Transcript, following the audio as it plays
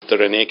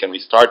Sister Renee, can we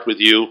start with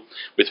you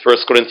with 1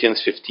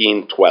 Corinthians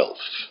 15:12?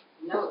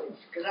 Now it's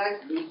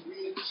Christ be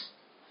preached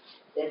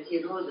that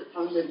he rose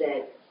from the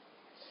dead.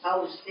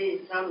 How say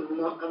some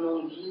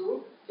among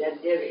you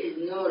that there is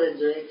no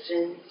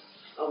resurrection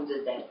of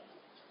the dead?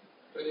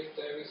 But if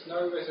there is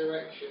no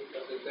resurrection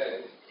of the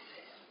dead,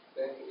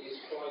 then is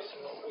Christ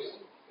not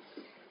risen?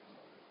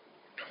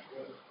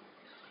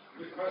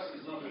 If Christ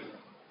is not risen.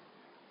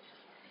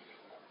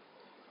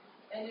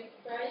 And if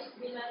Christ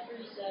be not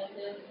risen,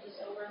 then is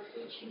our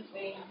preaching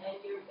vain, and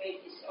your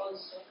faith is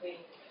also vain.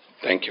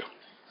 Thank you.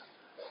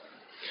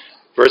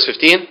 Verse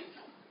 15.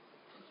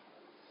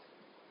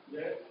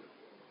 Yeah.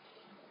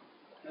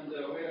 And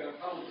we have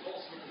found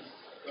false witness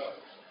of God.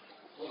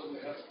 For we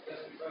have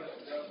testified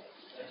of God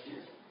that he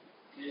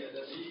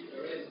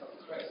raised up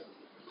Christ,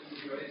 and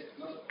he raised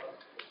not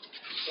up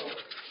so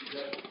he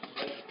dead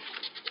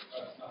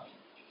us not.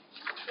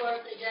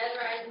 For if the dead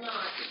rise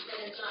not,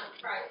 then is not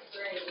Christ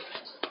raised.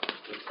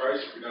 If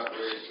Christ be not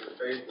raised, your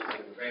faith is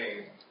in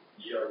vain,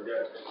 ye are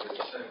yet in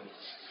your sins.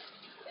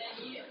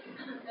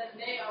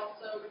 And they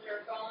also which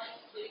are fallen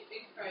asleep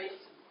in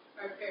Christ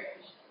are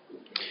perished.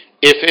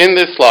 If in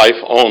this life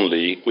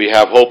only we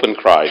have hope in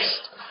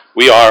Christ,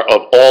 we are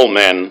of all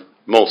men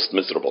most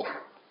miserable.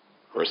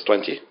 Verse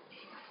 20.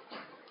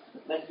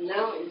 But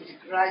now is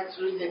Christ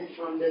risen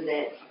from the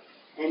dead,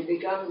 and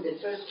become the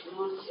first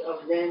fruits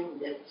of them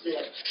that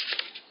slept.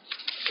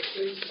 For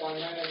since by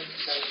man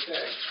came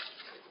death,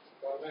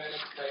 by man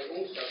came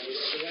also the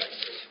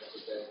resurrection of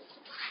the dead.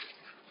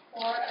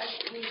 For as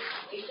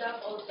we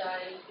shall all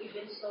die,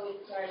 even so in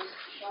Christ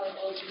shall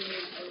all be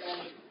made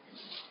alive.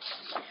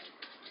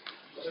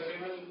 But every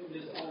man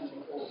is on the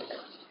whole.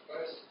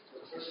 Christ,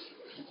 the first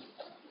fruits.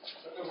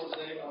 Whatever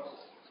they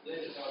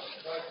that are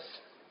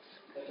Christ,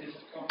 that is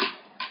to come.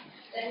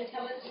 Then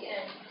cometh the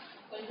end,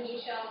 when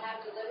he shall have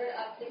delivered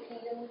up the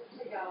kingdom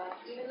to God,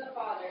 even the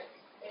Father,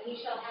 when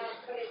he shall have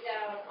put it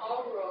down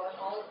all rule and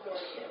all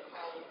authority and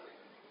power.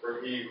 For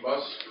he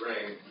must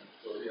reign,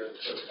 for he hath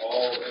put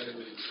all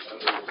enemies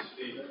under his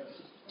feet.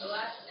 The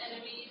last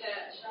enemy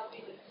that shall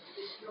be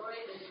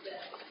destroyed is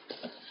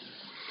death.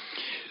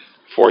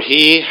 For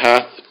he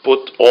hath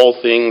put all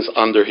things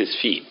under his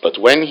feet. But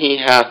when he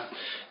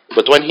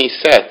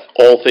saith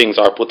all things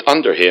are put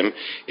under him,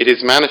 it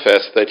is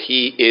manifest that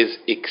he is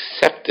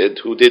accepted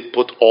who did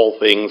put all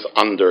things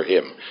under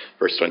him.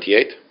 Verse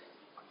 28.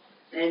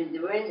 And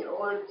when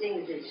all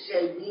things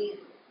shall be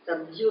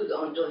subdued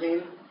unto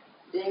him,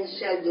 then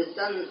shall the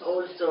Son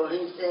also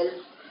himself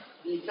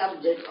be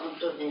subject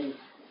unto him,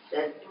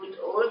 that put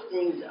all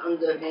things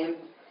under him,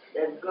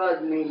 that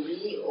God may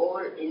be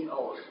all in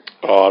all.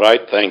 All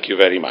right, thank you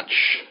very much.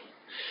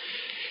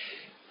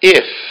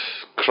 If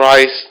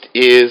Christ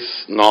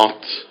is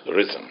not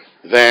risen,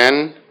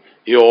 then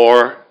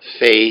your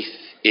faith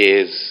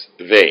is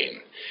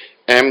vain,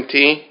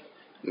 empty,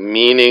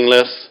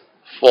 meaningless,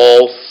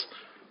 false,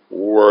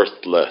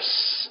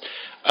 worthless.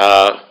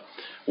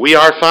 We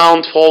are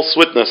found false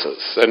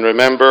witnesses, and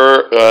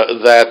remember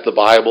that the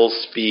Bible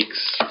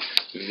speaks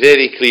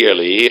very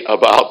clearly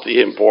about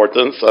the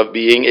importance of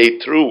being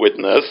a true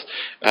witness.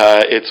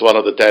 It's one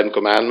of the 10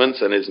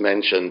 Commandments and is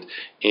mentioned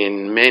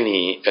in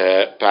many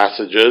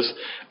passages,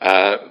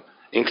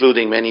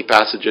 including many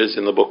passages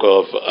in the book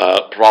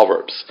of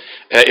Proverbs.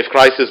 If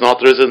Christ is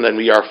not risen, then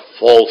we are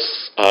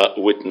false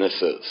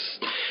witnesses.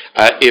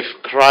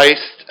 If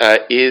Christ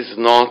is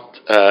not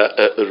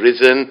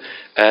risen,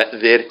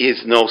 there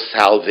is no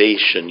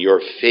salvation.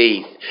 Your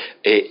faith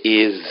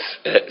is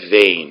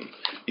vain.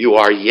 You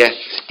are yet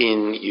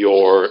in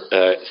your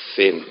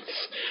sins.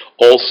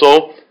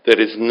 Also, there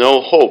is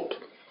no hope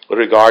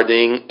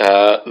regarding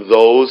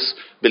those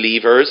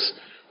believers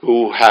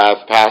who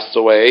have passed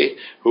away,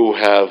 who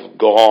have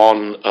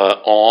gone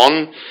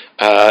on.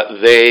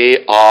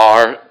 They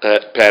are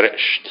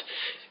perished.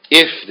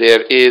 If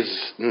there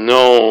is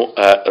no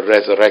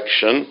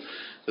resurrection,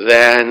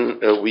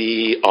 then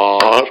we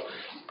are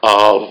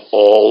of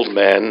all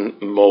men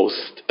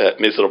most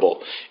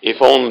miserable. If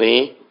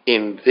only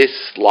in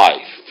this life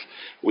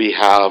we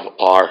have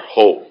our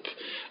hope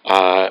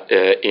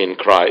in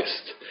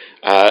Christ,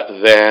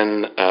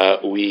 then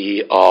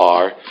we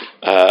are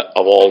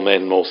of all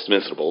men most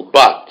miserable.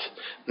 But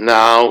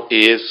now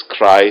is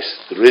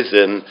Christ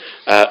risen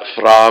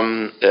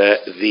from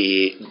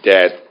the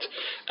dead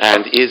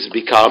and is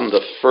become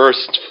the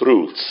first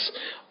fruits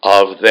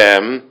of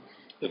them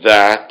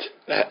that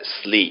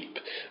sleep.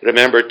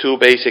 Remember two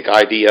basic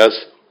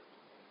ideas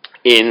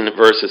in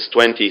verses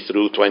 20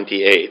 through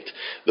 28.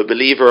 The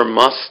believer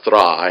must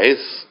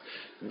rise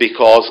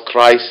because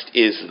Christ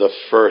is the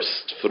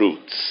first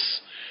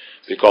fruits.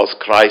 Because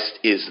Christ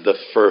is the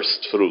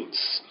first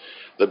fruits.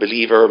 The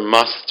believer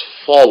must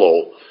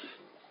follow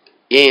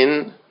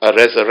in a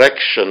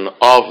resurrection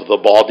of the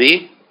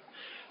body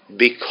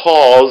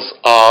because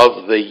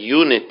of the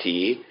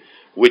unity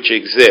which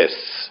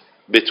exists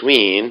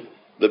between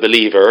the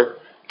believer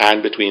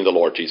and between the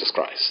Lord Jesus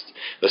Christ.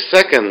 The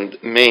second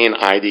main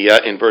idea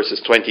in verses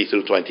 20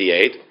 through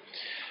 28,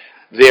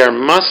 there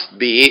must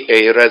be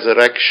a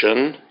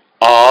resurrection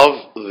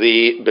of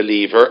the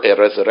believer, a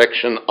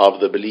resurrection of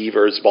the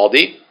believer's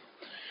body,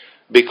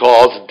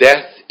 because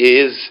death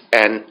is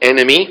an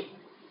enemy.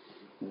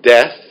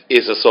 Death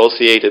is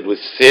associated with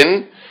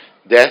sin.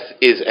 Death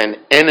is an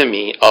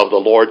enemy of the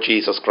Lord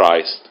Jesus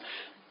Christ.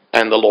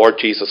 And the Lord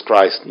Jesus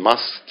Christ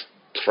must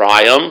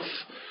triumph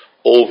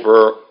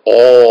over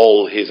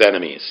all his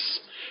enemies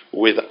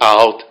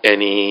without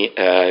any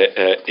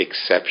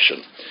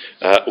exception.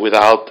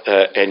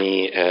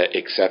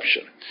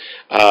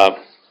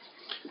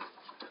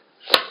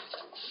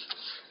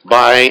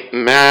 By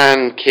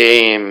man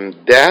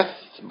came death.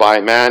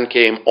 By man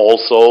came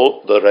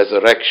also the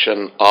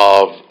resurrection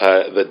of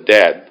the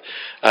dead.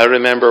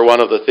 Remember, one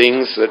of the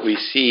things that we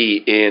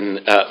see in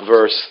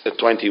verse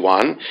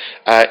 21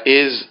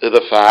 is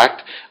the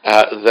fact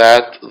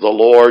that the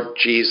Lord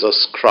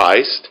Jesus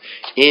Christ,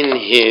 in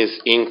his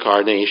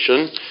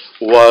incarnation,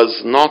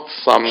 was not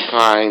some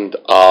kind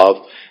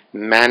of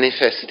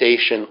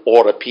manifestation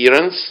or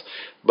appearance,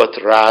 but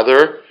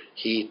rather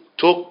he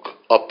took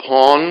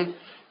upon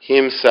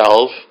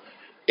himself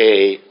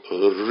a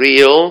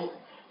real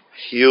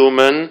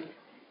human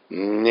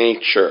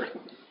nature,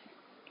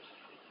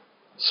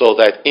 so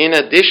that in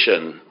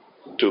addition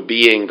to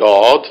being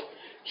God,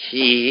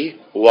 he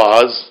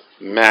was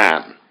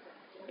man.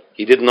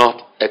 He did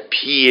not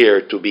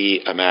appear to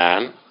be a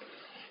man.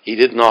 He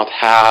did not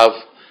have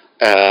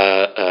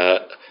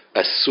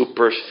a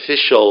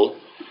superficial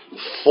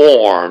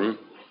form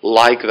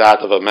like that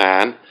of a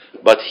man,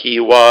 but he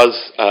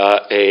was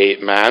a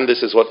man.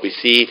 This is what we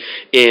see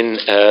in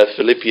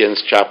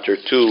Philippians chapter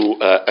 2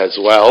 as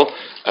well.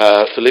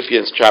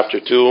 Philippians chapter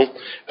 2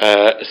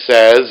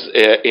 says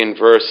in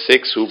verse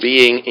 6, who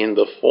being in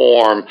the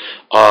form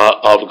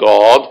of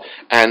God,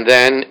 and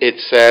then it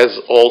says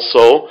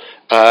also,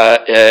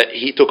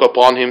 he took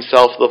upon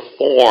himself the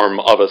form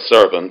of a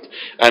servant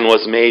and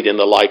was made in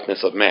the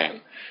likeness of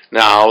man.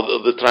 Now,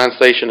 the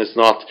translation is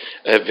not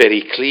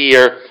very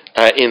clear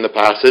in the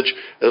passage.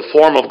 The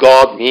form of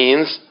God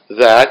means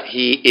that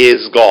he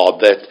is God,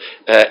 that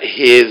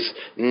his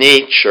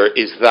nature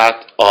is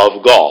that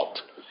of God.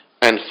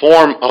 And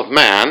form of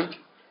man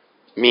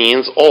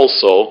means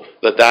also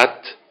that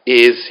that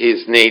is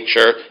his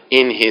nature.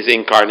 In his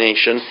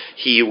incarnation,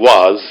 he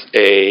was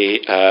a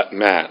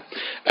man.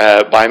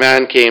 By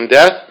man came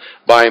death.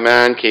 By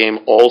man came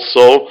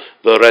also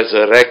the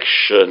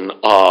resurrection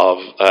of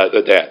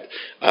the dead.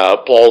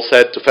 Paul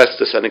said to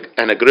Festus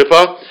and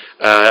Agrippa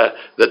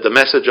that the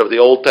message of the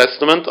Old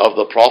Testament, of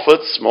the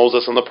prophets,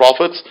 Moses and the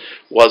prophets,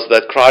 was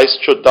that Christ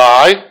should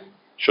die,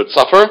 should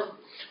suffer,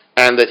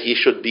 and that he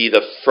should be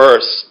the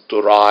first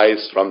to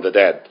rise from the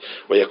dead.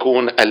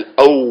 وَيَكُونَ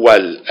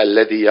الْأَوَّلِ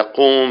الَّذِي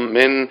يَقُومُ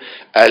مِنْ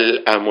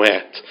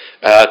الْأَمْوَاتِ.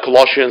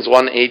 Colossians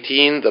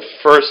 1:18, the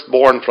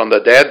firstborn from the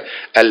dead,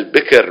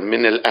 الْبِكْر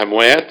مِنْ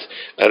الْأَمْوَاتِ.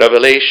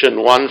 Revelation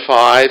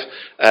 1:5,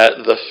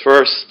 the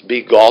first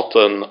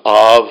begotten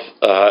of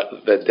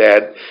the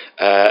dead,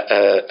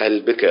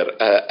 الْبِكْر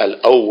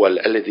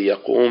الْأَوَّلِ الَّذِي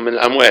يَقُومُ مِنْ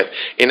الْأَمْوَاتِ.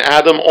 In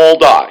Adam all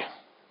die.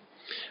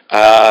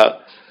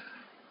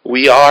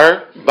 We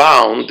are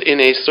bound in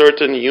a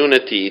certain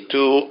unity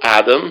to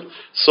Adam,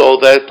 so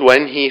that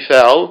when he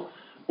fell,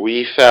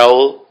 we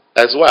fell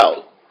as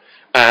well.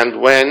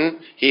 And when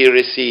he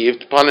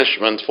received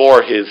punishment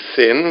for his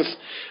sins,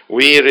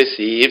 we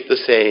received the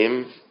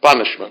same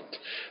punishment.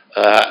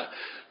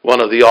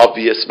 One of the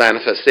obvious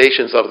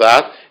manifestations of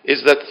that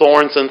is that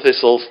thorns and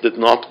thistles did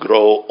not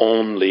grow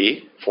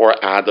only for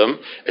Adam.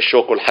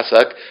 الشوك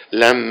والحسك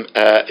لم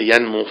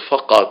ينمو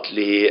فقط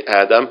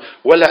لآدم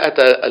ولا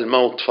أتى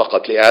الموت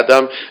فقط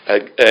لآدم.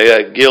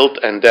 Guilt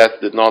and death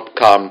did not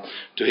come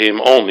to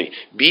him only.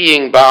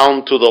 Being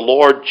bound to the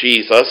Lord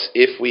Jesus,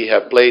 if we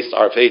have placed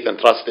our faith and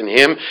trust in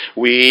him,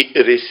 we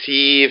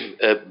receive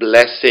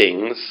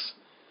blessings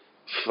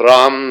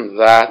from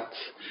that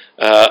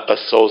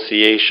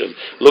association.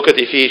 Look at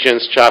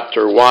Ephesians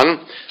chapter 1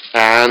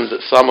 and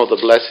some of the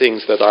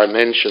blessings that are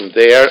mentioned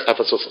there.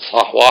 أفسس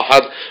إصحاح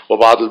 1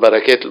 وبعض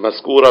البركات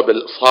المذكورة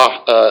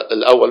بالإصحاح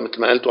الأول مثل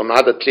ما قلت ومن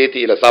عدد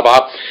 3 إلى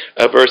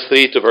 7 verse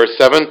 3 to verse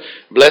 7.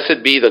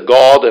 Blessed be the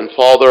God and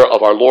Father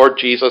of our Lord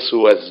Jesus,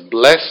 who has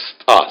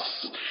blessed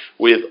us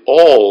with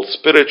all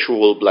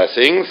spiritual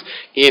blessings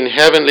in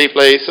heavenly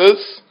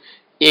places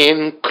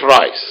in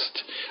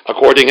Christ,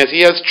 according as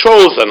he has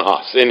chosen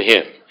us in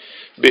him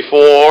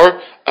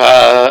before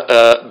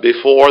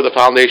the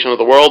foundation of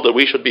the world, that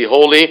we should be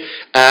holy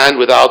and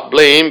without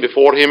blame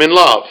before him in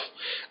love,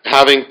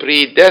 having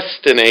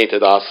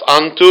predestinated us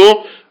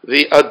unto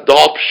the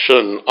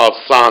adoption of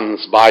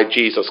sons by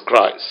Jesus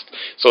Christ.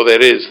 So there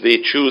is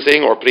the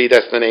choosing or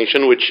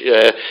predestination which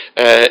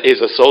is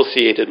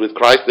associated with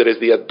Christ. There is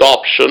the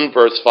adoption,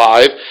 verse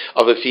 5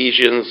 of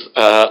Ephesians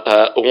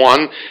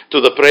 1, to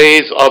the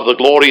praise of the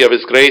glory of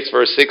his grace,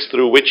 verse 6,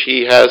 through which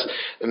he has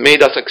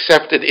made us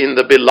accepted in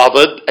the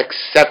beloved,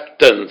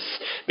 acceptance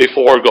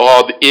before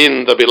God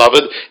in the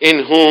beloved,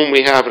 in whom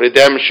we have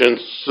redemption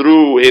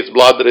through his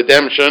blood,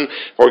 redemption,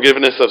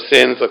 forgiveness of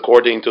sins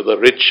according to the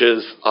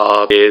riches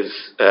of his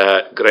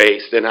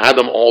grace. Then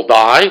Adam all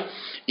die.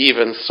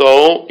 even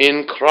so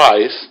in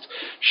Christ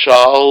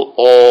shall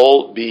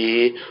all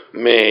be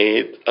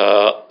made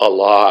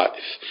alive.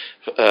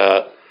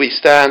 We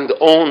stand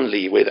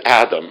only with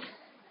Adam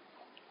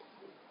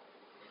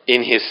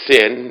in his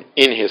sin,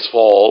 in his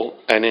fall,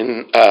 and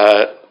in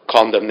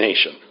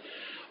condemnation.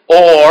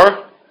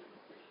 Or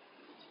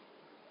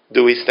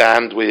do we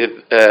stand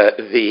with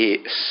the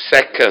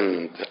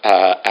second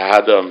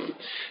Adam?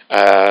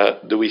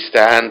 Do we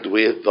stand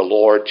with the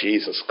Lord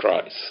Jesus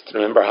Christ?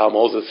 Remember how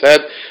Moses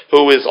said,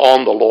 who is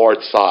on the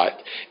Lord's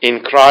side?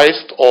 In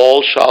Christ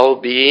all shall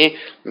be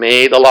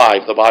made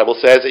alive. The Bible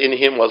says, in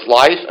him was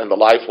life, and the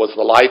life was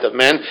the light of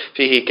men.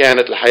 فيه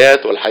كانت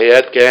الحياة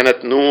والحياة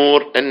كانت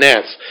نور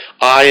الناس.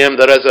 I am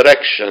the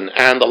resurrection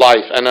and the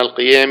life. أنا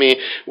القيام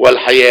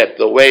والحياة.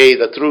 The way,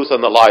 the truth,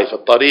 and the life.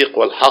 الطريق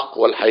والحق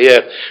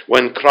والحياة.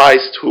 When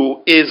Christ,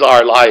 who is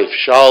our life,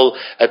 shall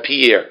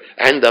appear.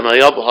 عندما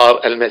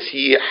يظهر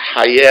المسيح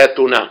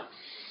حياتنا.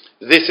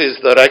 This is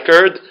the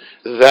record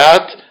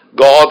that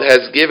God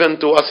has given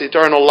to us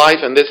eternal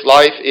life, and this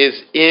life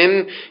is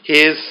in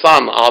His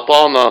Son.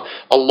 أعطانا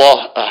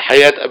الله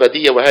حياة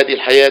أبدية, وهذه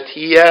الحياة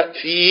هي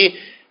في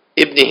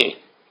ابنه.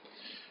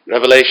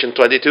 Revelation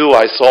 22,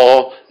 I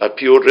saw a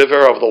pure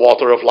river of the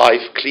water of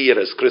life, clear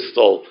as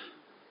crystal,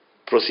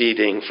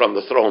 proceeding from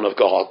the throne of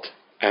God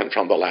and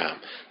from the Lamb.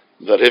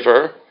 The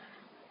river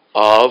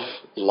of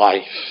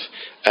life.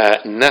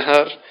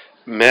 نهر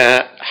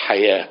ماء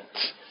حياة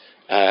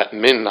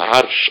من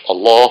عرش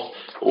الله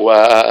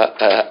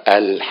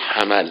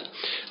والحمل.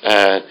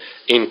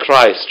 In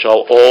Christ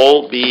shall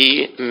all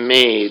be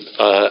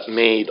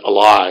made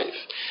alive.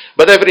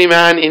 But every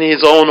man in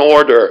his own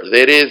order.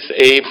 There is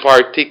a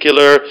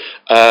particular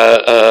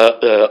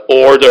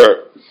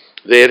order.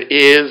 There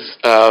is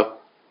a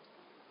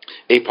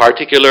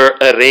particular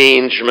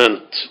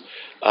arrangement.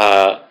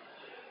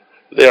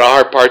 There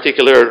are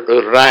particular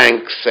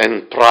ranks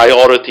and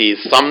priorities.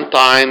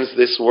 Sometimes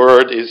this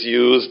word is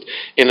used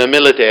in a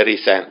military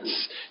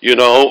sense. You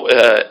know,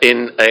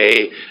 in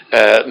a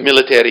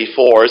military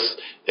force,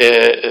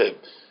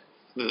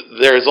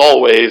 there's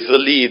always a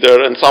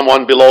leader and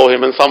someone below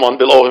him and someone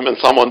below him and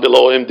someone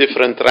below him,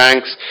 different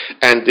ranks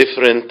and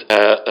different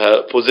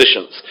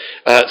positions.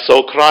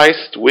 So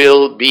Christ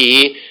will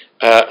be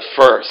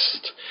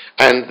first.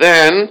 And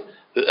then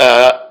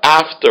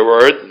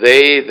afterward,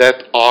 they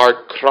that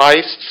are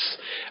Christ's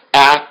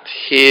at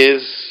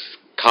His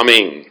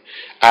coming.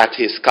 At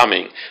His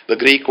coming. The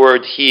Greek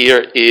word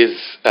here is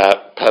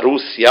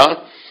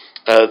parousia.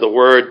 The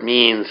word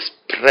means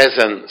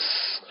presence.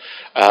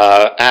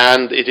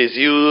 And it is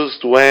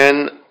used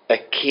when a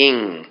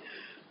king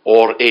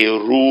or a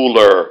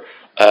ruler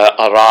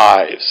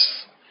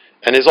arrives.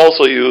 And is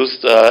also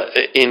used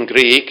in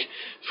Greek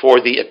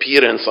for the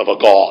appearance of a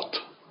god.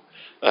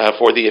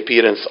 For the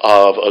appearance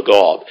of a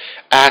God.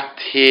 At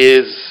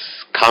His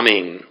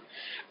coming,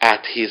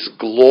 at His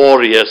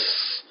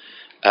glorious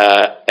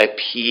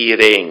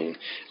appearing,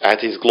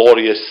 at His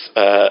glorious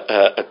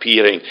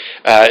appearing.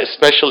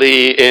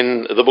 Especially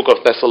in the book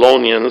of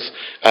Thessalonians,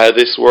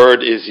 this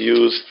word is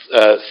used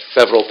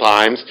several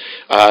times.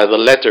 The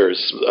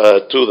letters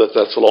to the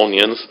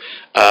Thessalonians.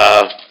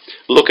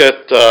 Look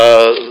at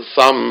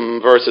some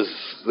verses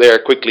there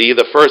quickly.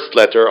 The first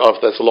letter of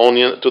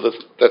to the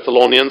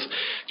Thessalonians,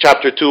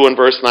 chapter 2 and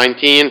verse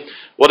 19.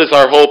 What is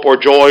our hope or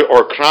joy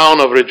or crown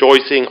of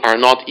rejoicing? Are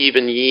not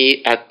even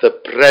ye at the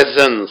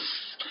presence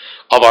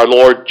of our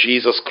Lord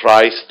Jesus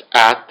Christ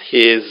at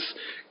His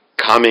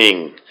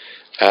coming?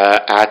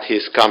 At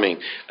His coming.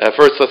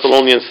 1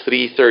 Thessalonians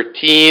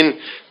 3:13,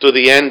 to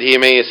the end He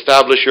may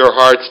establish your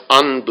hearts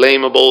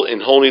unblameable in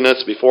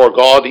holiness before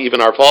God, even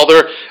our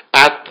Father,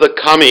 at the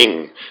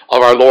coming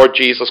of our Lord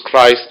Jesus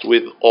Christ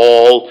with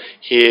all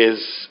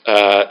His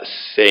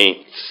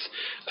saints.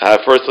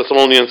 1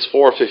 Thessalonians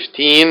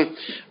 4:15,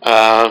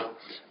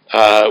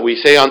 we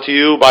say unto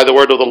you by the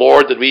word of the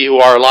Lord that we who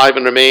are alive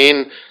and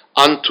remain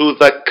unto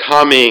the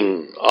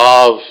coming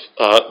of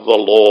the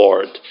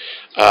Lord.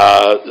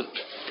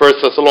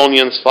 1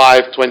 Thessalonians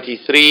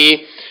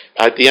 5:23,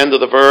 at the end of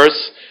the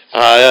verse,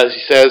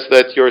 he says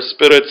that your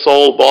spirit,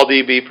 soul,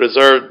 body be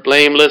preserved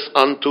blameless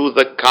unto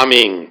the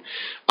coming.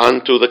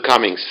 Unto the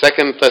coming.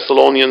 2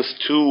 Thessalonians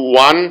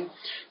 2:1,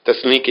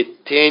 تسالونيكي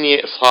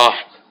الثاني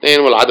إصحاح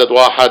 2 والعدد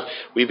 1,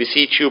 we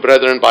beseech you,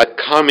 brethren, by the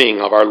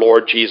coming of our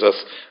Lord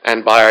Jesus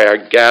and by our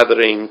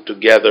gathering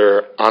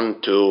together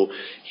unto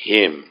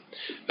Him.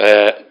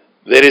 There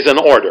is an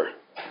order.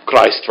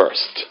 Christ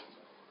first.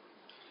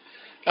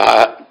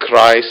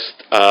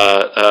 Christ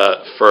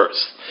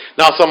first.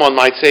 Now someone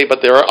might say,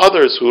 but there are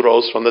others who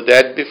rose from the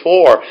dead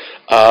before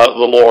the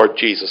Lord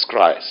Jesus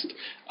Christ.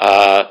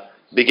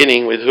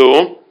 Beginning with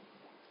who?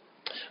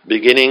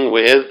 Beginning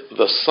with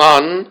the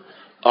son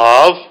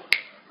of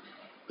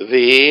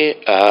the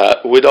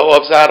widow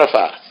of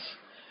Zarephath.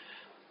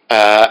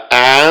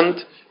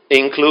 And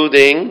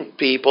including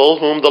people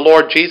whom the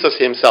Lord Jesus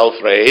Himself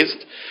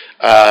raised,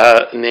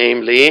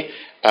 namely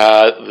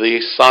the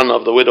son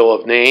of the widow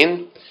of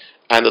Nain,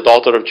 and the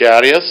daughter of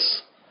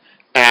Jairus,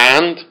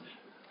 and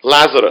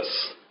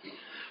Lazarus.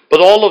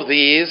 But all of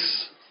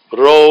these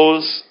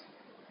rose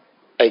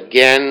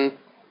again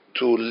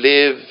to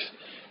live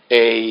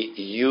a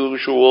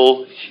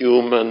usual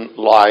human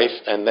life,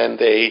 and then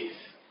they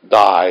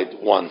died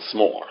once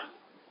more.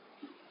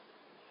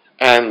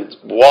 And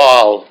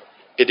while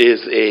it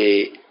is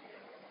a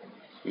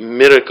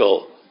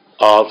miracle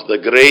of the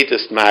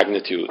greatest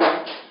magnitude,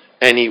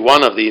 any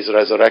one of these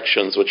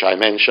resurrections which I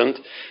mentioned,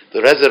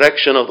 the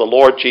resurrection of the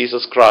Lord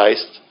Jesus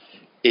Christ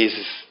is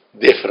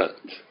different.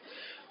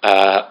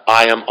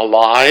 I am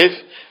alive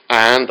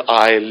and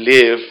I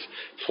live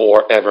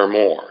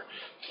forevermore.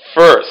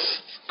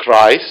 First,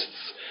 Christ,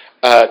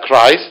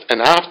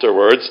 and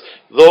afterwards,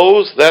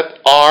 those that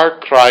are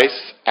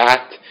Christ's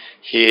at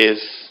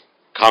his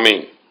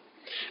coming.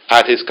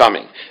 At his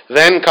coming.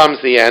 Then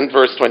comes the end,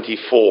 verse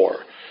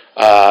 24.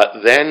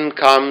 Then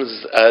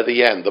comes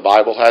the end. The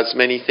Bible has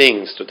many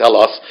things to tell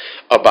us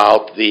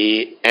about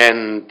the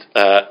end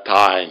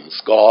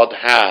times. God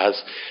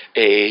has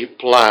a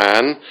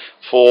plan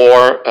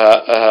for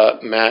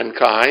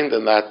mankind,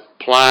 and that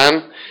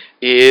plan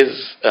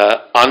is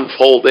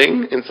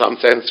unfolding. In some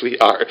sense, we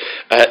are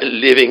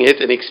living it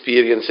and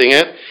experiencing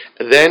it.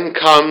 Then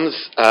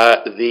comes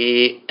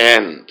the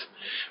end,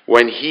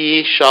 when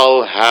he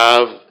shall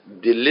have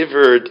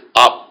delivered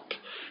up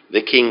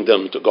the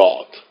kingdom to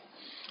God.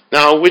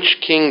 Now, which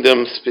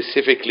kingdom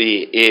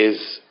specifically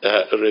is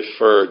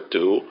referred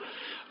to?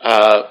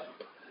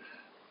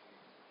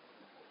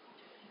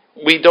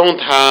 We don't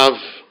have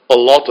a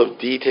lot of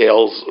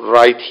details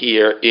right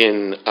here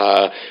in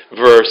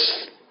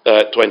verse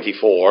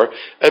 24.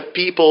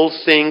 People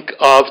think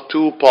of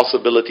two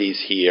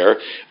possibilities here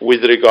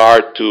with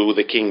regard to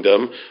the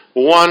kingdom.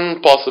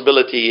 One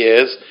possibility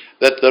is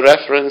that the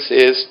reference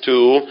is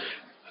to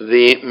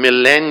the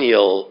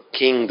millennial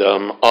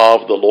kingdom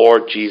of the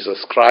Lord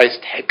Jesus Christ,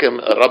 حكم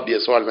الرب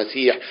يسوع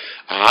المسيح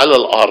على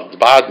الأرض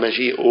بعد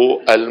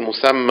مجيئه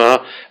المسمى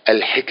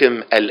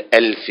الحكم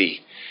الألفي.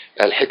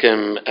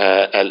 الحكم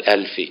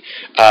الألفي.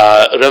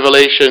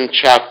 Revelation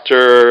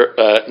chapter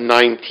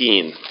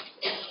 19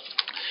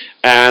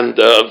 and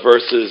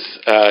verses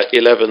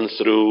 11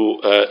 through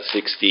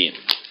 16.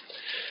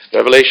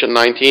 Revelation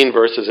 19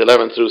 verses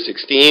 11 through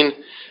 16.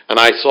 And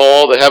I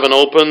saw the heaven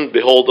opened,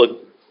 behold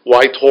a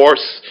white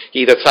horse.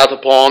 He that sat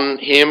upon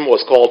him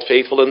was called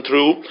Faithful and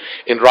True.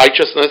 In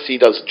righteousness he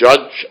does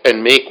judge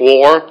and make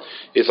war.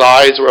 His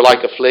eyes were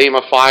like a flame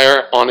of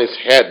fire. On his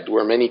head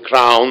were many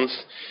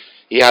crowns.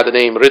 He had a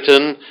name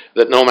written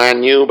that no man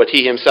knew but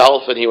he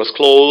himself, and he was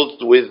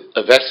clothed with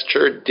a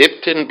vesture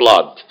dipped in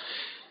blood.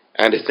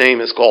 And his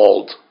name is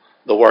called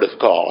the Word of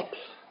God.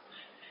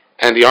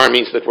 And the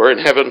armies that were in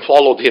heaven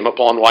followed him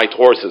upon white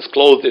horses,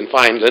 clothed in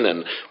fine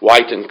linen,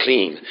 white and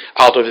clean.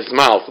 Out of his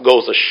mouth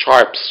goes a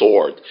sharp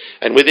sword,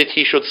 and with it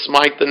he should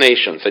smite the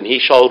nations, and he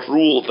shall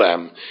rule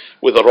them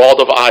with a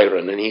rod of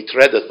iron, and he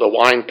treadeth the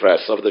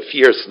winepress of the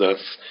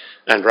fierceness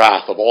and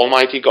wrath of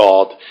Almighty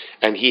God,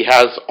 and he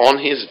has on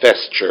his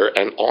vesture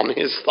and on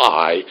his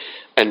thigh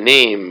a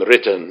name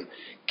written,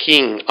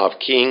 King of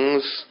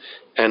Kings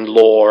and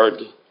Lord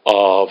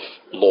of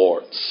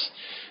Lords.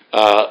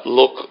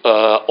 Look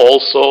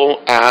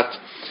also at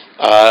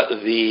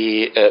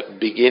the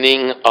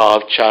beginning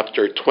of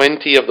chapter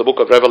 20 of the book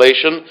of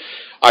Revelation.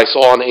 I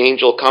saw an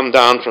angel come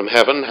down from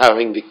heaven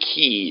having the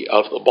key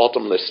of the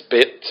bottomless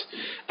pit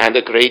and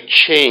a great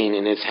chain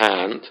in his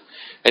hand.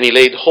 And he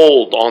laid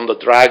hold on the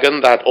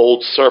dragon, that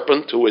old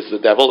serpent who is the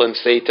devil and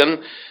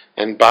Satan,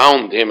 and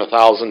bound him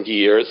 1,000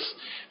 years,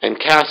 and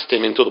cast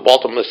him into the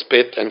bottomless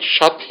pit, and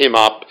shut him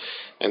up,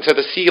 and set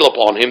a seal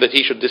upon him, that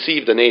he should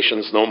deceive the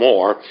nations no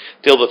more,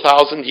 till the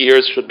 1,000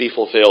 years should be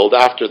fulfilled.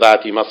 After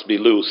that he must be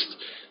loosed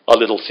a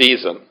little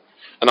season.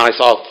 And I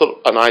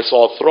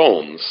saw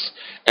thrones,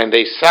 and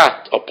they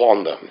sat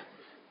upon them,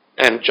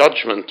 and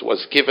judgment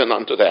was given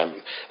unto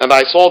them. And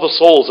I saw the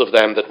souls of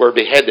them that were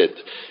beheaded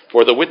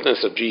for the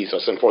witness of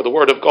Jesus and for the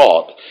word of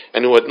God,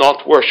 and who had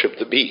not worshipped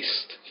the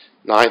beast,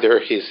 neither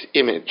his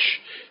image,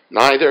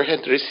 neither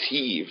had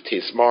received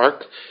his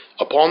mark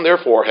upon their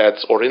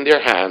foreheads or in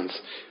their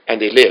hands,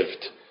 and they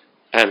lived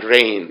and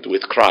reigned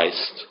with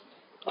Christ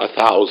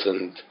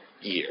 1,000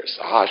 years.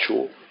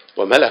 عاشوا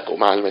وملكوا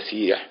مع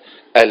المسيح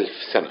 1000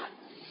 سنة.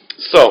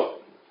 So,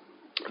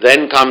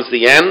 then comes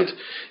the end,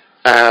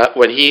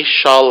 when he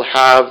shall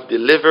have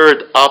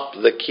delivered up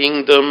the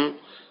kingdom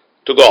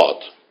to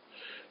God.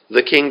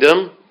 The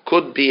kingdom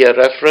could be a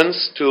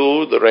reference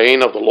to the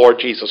reign of the Lord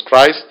Jesus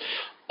Christ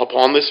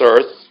upon this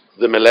earth,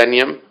 the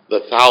millennium,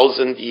 the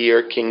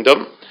 1,000-year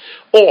kingdom.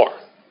 Or,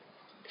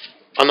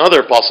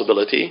 another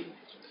possibility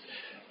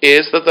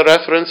is that the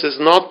reference is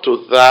not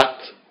to that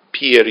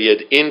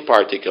period in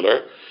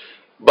particular,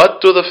 but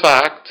to the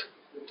fact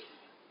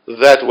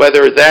that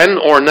whether then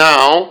or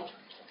now,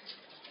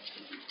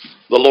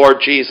 the Lord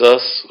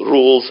Jesus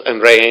rules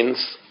and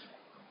reigns.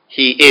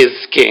 He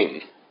is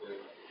king.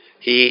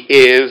 He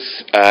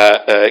is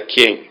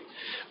king.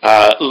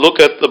 Look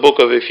at the book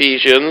of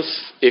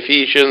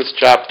Ephesians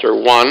chapter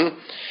 1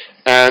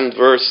 and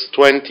verse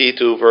 20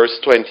 to verse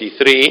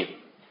 23.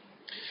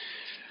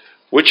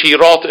 which he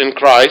wrought in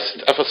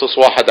Christ, Ephesus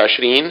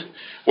 1:20,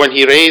 when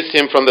he raised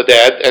him from the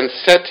dead and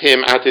set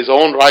him at his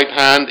own right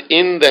hand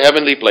in the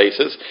heavenly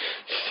places,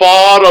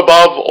 far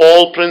above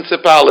all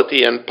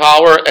principality and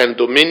power and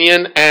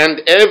dominion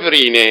and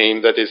every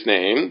name that is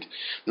named,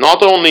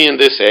 not only in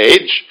this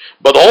age,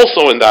 but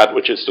also in that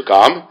which is to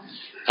come,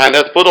 and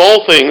hath put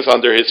all things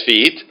under his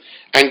feet,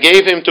 and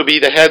gave him to be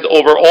the head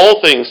over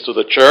all things to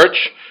the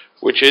church,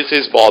 which is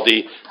his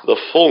body, the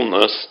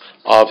fullness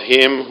of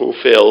him who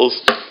fills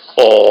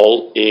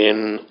all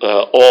in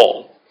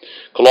all.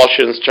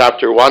 Colossians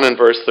chapter 1 and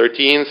verse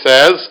 13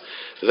 says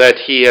that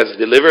he has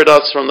delivered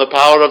us from the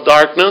power of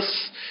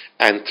darkness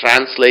and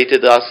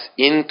translated us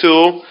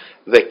into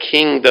the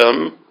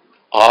kingdom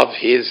of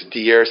his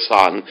dear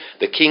Son,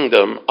 the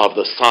kingdom of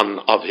the Son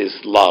of his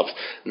love.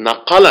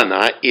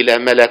 نقلنا إلى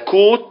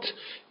ملكوت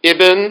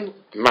ابن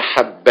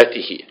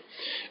محبته.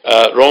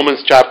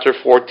 Romans chapter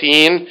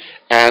 14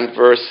 and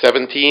verse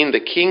 17, the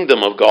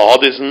kingdom of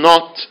God is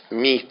not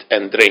meat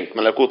and drink.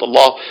 ملكوت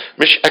الله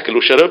مش أكل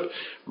وشرب,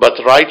 but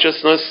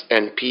righteousness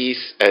and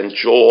peace and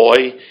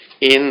joy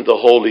in the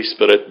Holy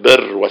Spirit.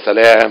 بر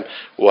وسلام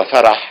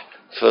وفرح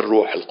في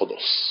الروح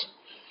القدس.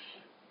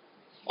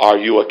 Are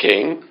you a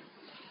king?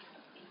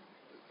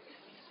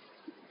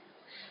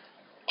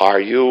 Are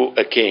you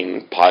a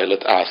king?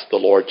 Pilate asked the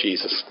Lord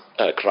Jesus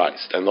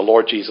Christ. And the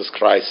Lord Jesus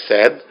Christ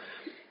said,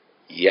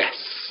 yes.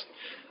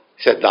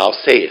 He said, thou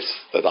sayest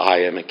that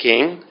I am a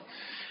king.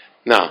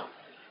 Now,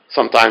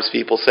 sometimes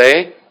people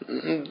say,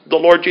 the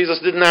Lord Jesus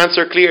didn't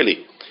answer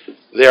clearly.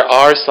 There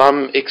are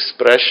some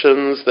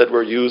expressions that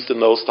were used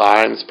in those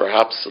times,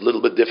 perhaps a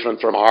little bit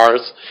different from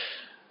ours.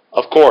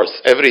 Of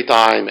course, every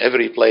time,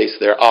 every place,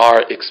 there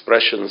are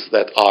expressions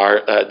that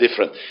are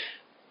different.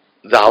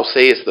 Thou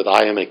sayest that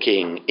I am a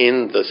king.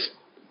 In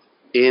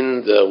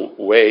the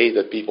way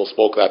that people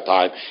spoke that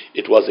time,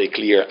 it was a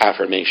clear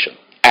affirmation.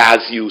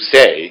 As you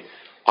say,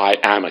 I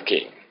am a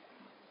king.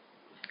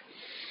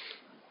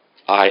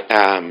 I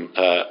am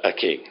a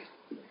king.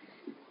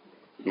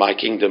 My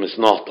kingdom is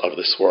not of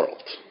this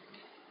world.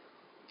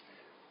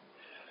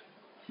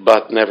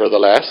 But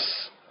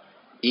nevertheless,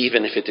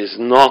 even if it is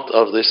not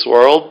of this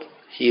world,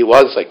 he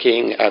was a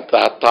king at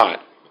that time.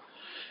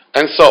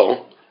 And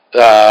so,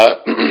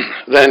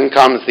 then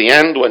comes the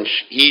end when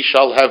he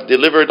shall have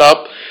delivered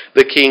up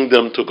the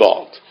kingdom to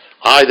God.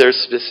 Either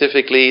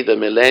specifically the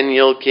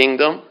millennial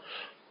kingdom,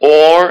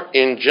 or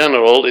in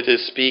general it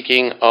is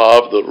speaking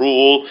of the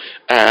rule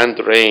and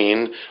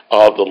reign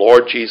of the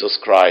Lord Jesus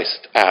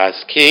Christ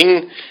as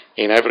King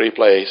in every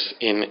place,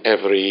 in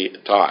every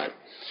time.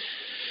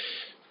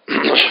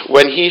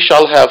 When he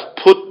shall have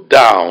put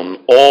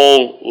down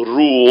all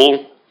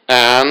rule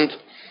and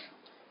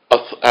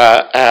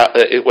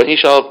when he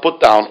shall put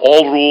down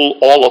all rule,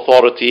 all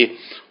authority,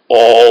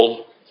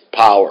 all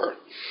power.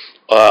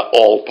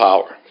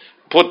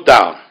 Put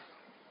down.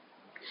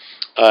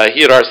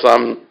 Here are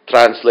some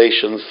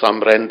translations,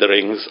 some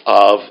renderings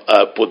of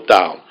put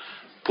down.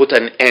 Put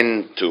an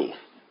end to.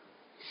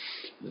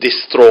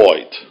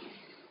 Destroyed.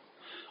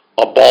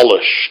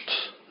 Abolished.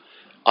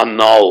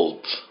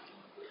 Annulled.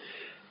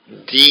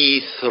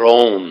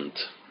 Dethroned.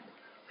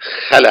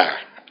 خلع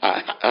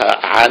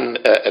عن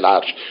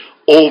العرش.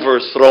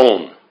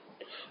 Overthrown.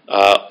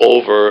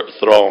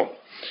 Overthrown.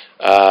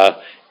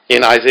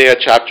 In Isaiah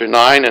chapter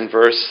 9 and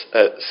verse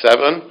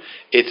 7,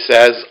 it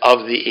says,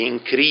 of the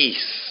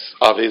increase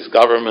of his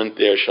government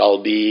there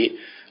shall be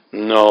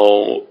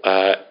no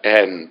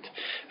end.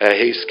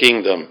 His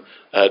kingdom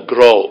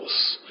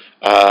grows.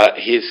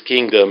 His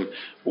kingdom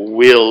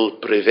will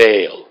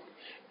prevail.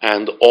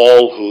 And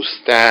all who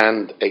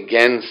stand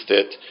against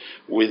it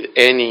with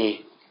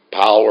any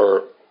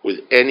power, with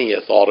any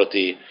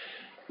authority,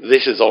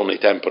 this is only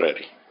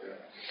temporary.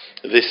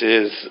 This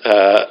is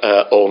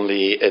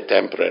only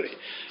temporary.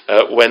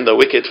 When the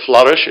wicked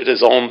flourish, it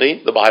is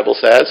only, the Bible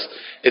says,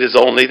 it is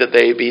only that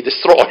they be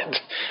destroyed.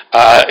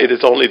 It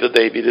is only that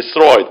they be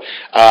destroyed.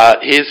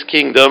 His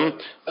kingdom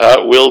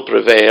will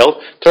prevail.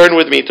 Turn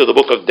with me to the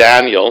book of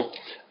Daniel,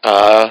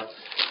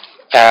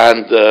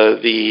 and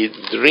the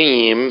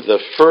dream, the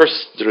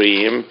first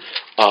dream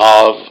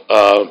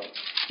of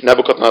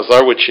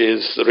Nebuchadnezzar, which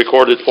is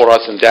recorded for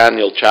us in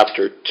Daniel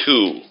chapter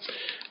 2.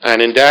 And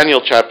in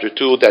Daniel chapter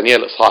 2,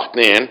 Daniel Isah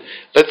 2,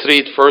 let's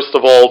read first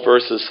of all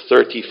verses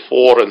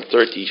 34 and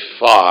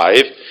 35.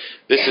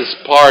 This is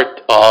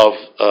part of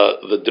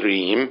the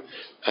dream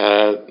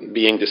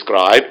being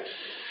described.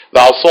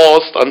 Thou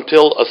sawest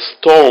until a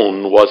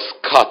stone was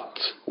cut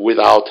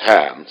without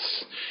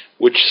hands,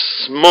 which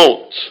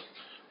smote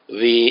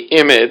the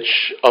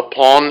image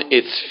upon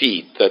its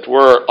feet that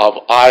were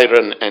of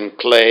iron and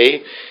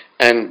clay,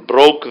 and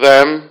broke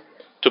them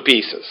to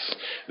pieces.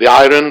 The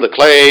iron, the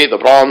clay, the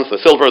bronze, the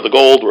silver, the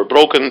gold were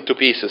broken to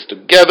pieces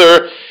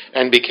together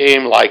and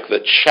became like the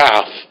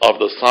chaff of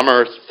the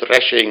summer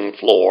threshing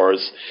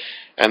floors,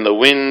 and the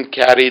wind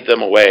carried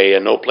them away,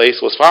 and no place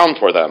was found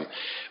for them.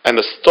 And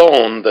the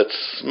stone that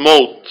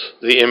smote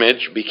the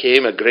image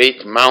became a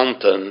great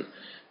mountain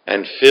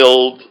and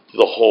filled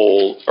the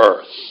whole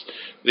earth.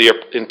 the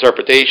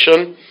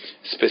interpretation,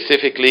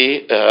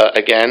 specifically,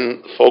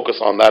 again, focus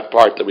on that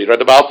part that we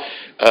read about,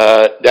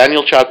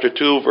 Daniel chapter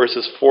 2,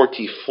 verses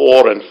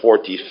 44 and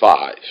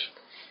 45.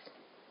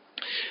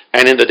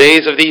 And in the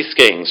days of these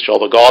kings shall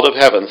the God of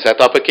heaven set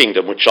up a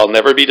kingdom which shall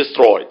never be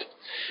destroyed.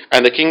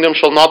 And the kingdom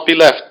shall not be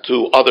left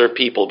to other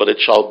people, but it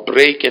shall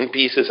break in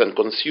pieces and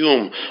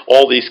consume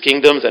all these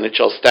kingdoms, and it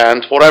shall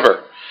stand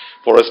forever.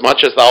 For as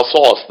much as thou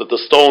sawest that the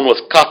stone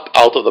was cut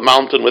out of the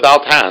mountain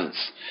without hands,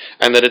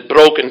 and that it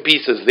broke in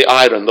pieces the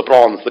iron, the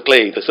bronze, the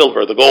clay, the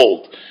silver, the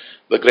gold,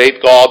 the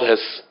great God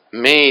has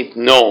made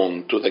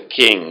known to the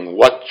king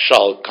what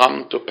shall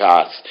come to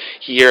pass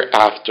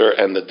hereafter,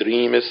 and the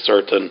dream is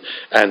certain,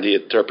 and the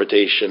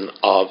interpretation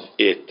of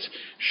it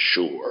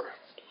sure.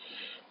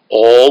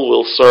 All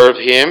will serve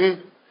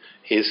him.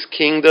 His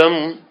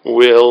kingdom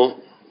will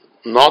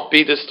not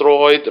be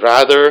destroyed.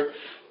 Rather,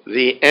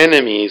 the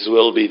enemies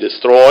will be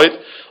destroyed.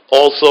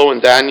 Also in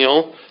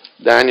Daniel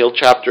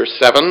chapter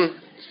 7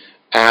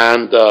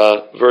 and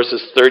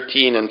verses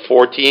 13 and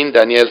 14,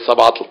 Daniel 7,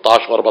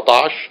 13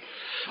 و14,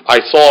 I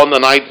saw in the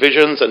night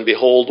visions, and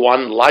behold,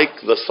 one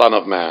like the Son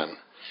of Man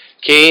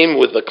came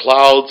with the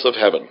clouds of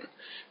heaven,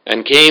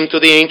 and came to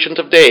the Ancient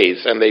of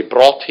Days, and they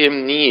brought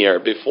him near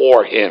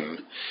before him.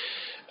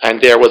 And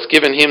there was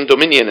given him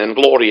dominion and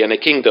glory and a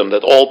kingdom,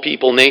 that all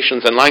people,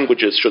 nations, and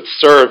languages should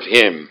serve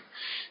him.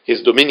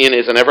 His dominion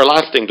is an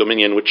everlasting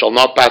dominion which shall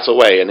not pass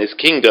away, and his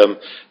kingdom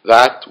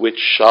that which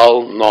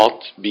shall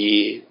not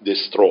be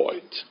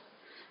destroyed.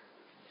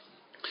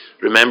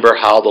 Remember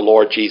how the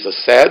Lord Jesus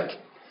said,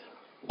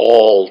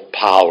 all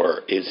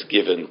power is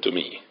given to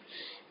me,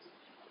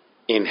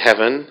 in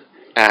heaven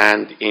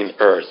and in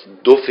earth.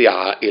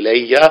 دفع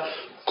إلي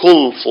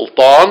كل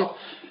سلطان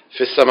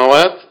في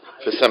السماوات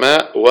في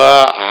السماء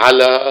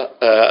وعلى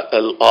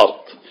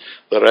الأرض.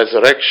 The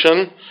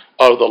resurrection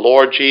of the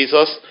Lord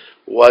Jesus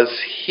was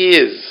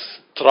his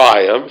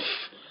triumph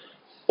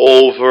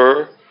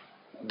over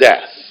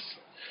death.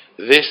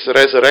 This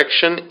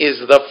resurrection is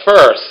the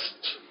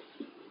first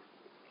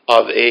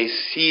of a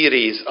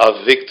series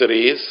of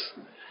victories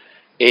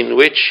in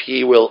which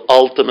he will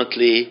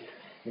ultimately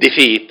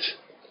defeat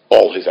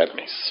all his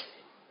enemies.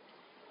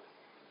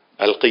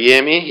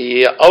 القيامة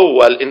هي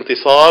أول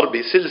انتصار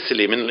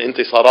بسلسلة من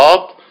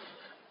الانتصارات.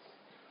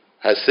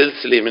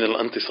 هالسلسلة من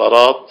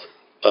الانتصارات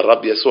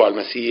الرب يسوع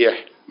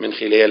المسيح من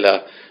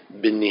خلالها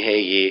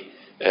بالنهاية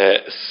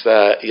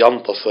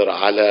سينتصر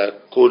على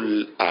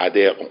كل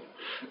أعدائه.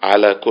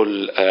 على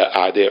كل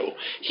أعدائه.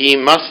 He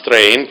must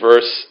reign,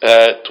 verse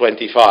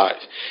 25.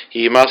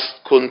 He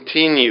must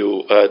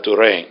continue to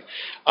reign.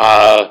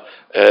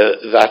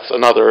 That's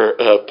another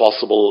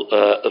possible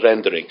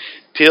rendering.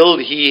 Till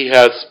he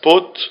has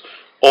put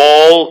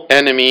all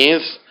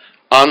enemies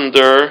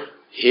under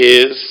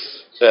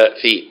his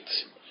feet.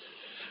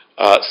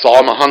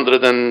 Psalm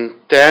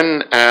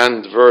 110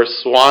 and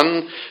verse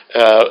 1,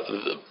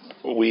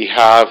 we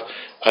have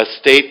a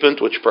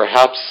statement which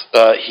perhaps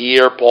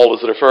here Paul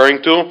was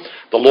referring to.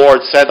 The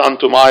Lord said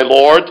unto my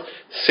Lord,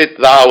 sit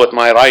thou at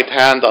my right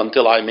hand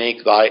until I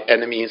make thy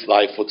enemies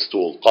thy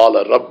footstool. قال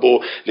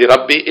الرب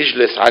لربي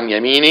اجلس عن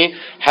يميني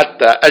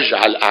حتى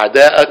أجعل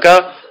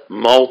أعداءك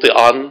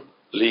موطئا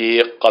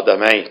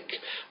لقدميك.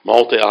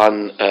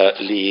 موطئا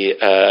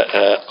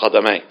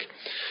لقدميك.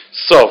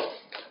 So,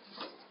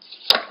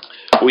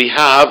 we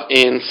have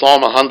in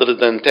Psalm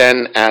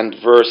 110 and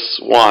verse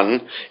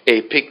 1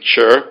 a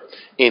picture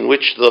in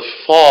which the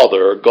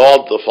Father,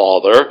 God the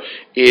Father,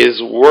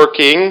 is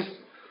working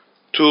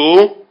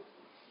to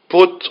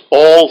put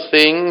all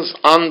things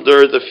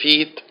under the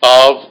feet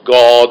of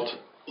God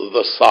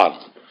the Son.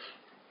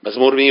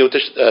 مزمور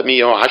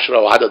 110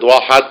 وعدد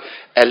 1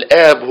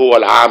 الآب هو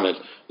العامل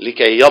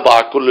لكي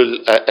يضع كل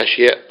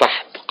الأشياء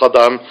تحت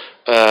قدم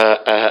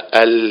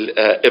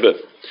الابن.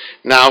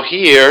 Now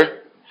here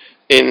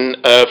in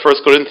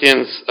 1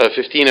 Corinthians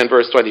 15 and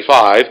verse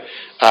 25,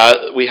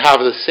 we have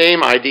the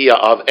same idea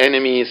of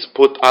enemies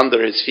put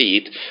under his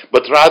feet,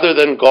 but rather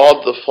than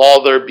God the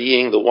Father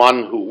being the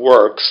one who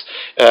works,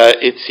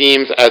 it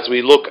seems as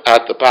we look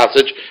at the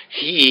passage,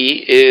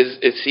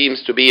 it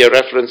seems to be a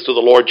reference to the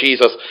Lord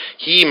Jesus.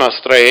 He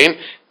must reign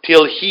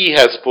till he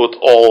has put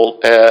all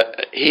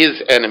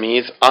his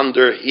enemies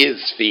under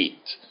his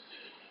feet.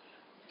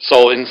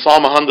 So in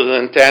Psalm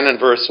 110 and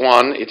verse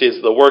 1, it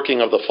is the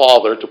working of the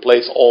Father to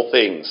place all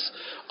things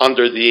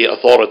under the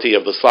authority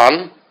of the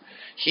Son.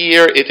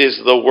 Here it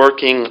is the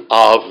working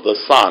of the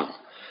Son.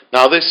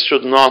 Now this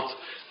should not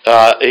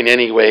in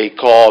any way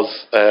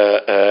cause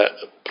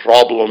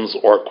problems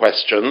or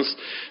questions,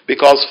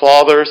 because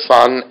Father,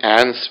 Son,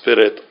 and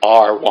Spirit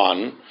are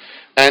one,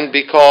 and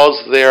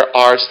because there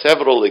are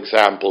several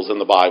examples in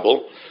the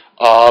Bible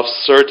of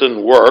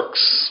certain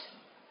works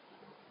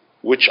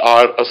which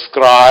are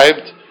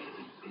ascribed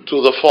to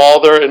the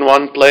Father in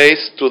one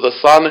place, to the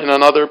Son in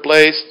another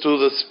place, to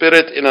the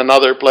Spirit in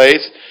another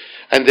place,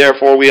 and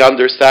therefore we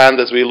understand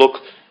as we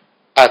look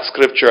at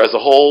Scripture as a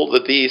whole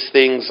that these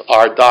things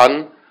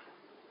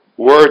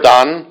were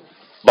done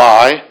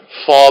by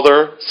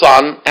Father,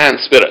 Son, and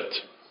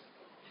Spirit.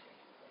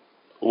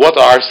 What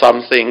are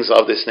some things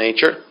of this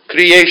nature?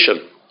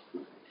 Creation.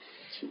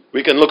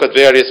 We can look at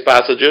various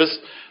passages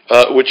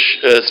which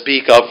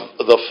speak of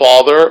the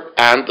Father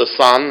and the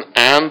Son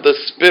and the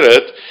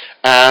Spirit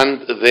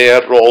and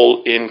their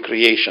role in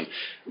creation.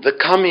 The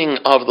coming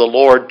of the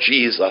Lord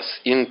Jesus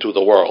into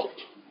the world.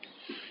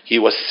 He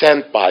was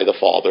sent by the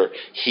Father.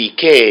 He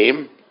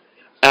came,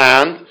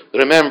 and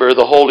remember,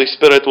 the Holy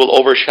Spirit will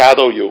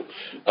overshadow you.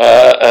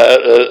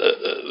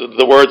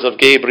 The words of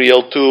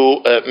Gabriel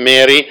to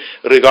Mary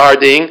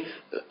regarding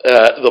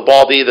the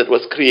body that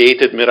was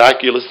created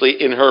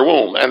miraculously in her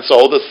womb. And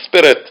so the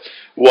Spirit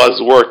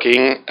was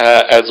working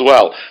as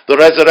well. The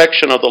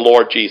resurrection of the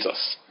Lord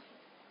Jesus.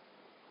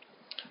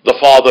 The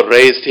Father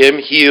raised him.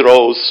 He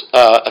rose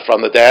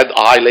from the dead.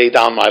 I lay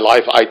down my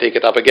life. I take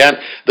it up again.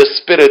 The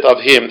Spirit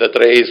of him that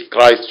raised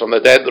Christ from the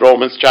dead.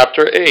 Romans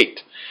chapter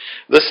 8.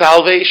 The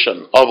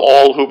salvation of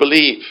all who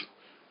believe.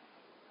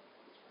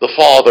 The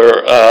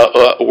Father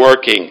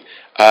working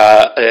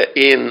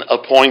in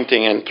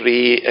appointing and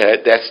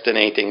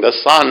predestinating. The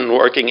Son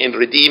working in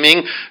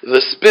redeeming. The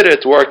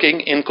Spirit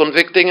working in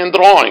convicting and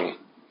drawing.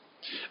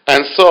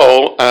 And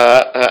so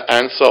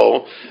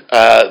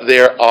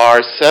there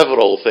are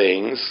several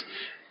things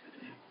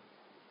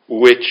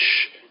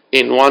which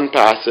in one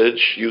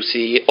passage you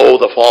see, oh,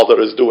 the Father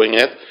is doing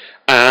it,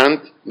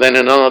 and then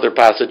in another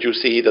passage you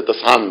see that the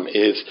Son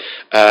is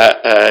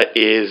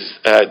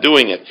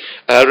doing it.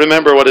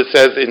 Remember what it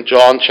says in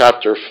John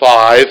chapter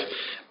 5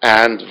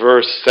 and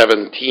verse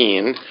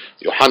 17.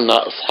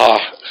 يوحنا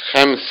إصحاح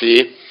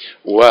 5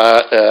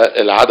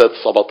 والعدد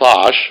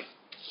 17.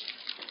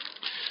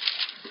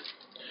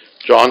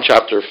 John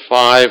chapter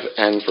 5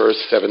 and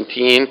verse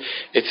 17,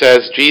 it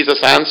says,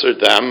 Jesus answered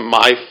them,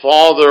 my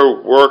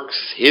Father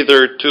works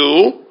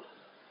hitherto,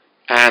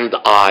 and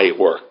I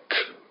work.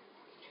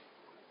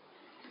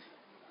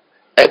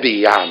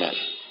 أبي يعمل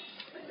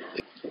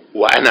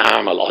وأنا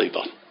أعمل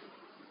أيضا.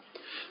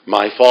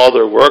 My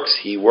Father works,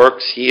 he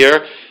works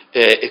here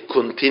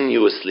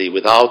continuously,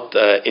 without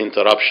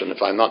interruption.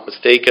 If I'm not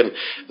mistaken,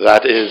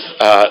 that is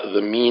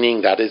the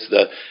meaning, that is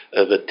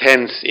the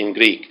tense in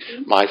Greek.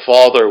 My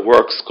Father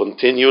works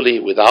continually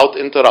without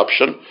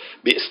interruption,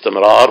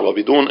 باستمرار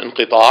وبدون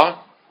انقطاع,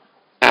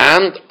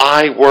 and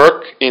I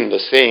work in the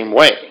same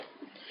way.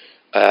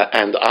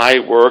 And I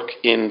work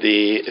in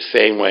the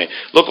same way.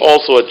 Look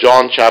also at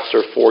John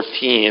chapter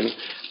 14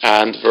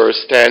 and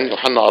verse 10,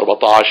 يوحنا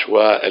 14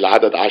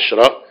 والعدد 10.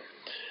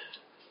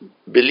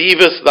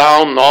 Believest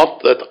thou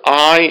not that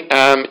I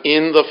am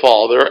in the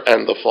Father,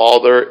 and the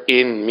Father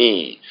in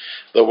me?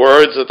 The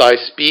words that I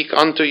speak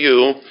unto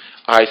you,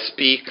 I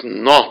speak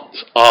not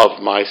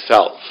of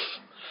myself,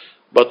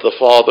 but the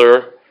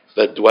Father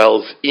that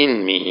dwells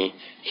in me,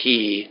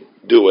 he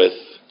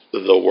doeth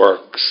the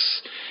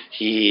works.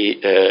 He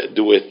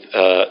doeth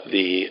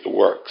the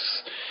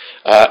works.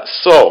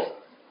 So,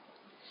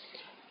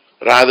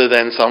 rather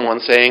than someone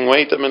saying,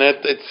 wait a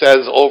minute, it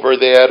says over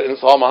there in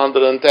Psalm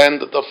 110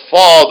 that the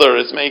Father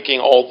is making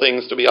all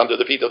things to be under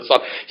the feet of the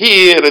Son.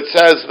 Here it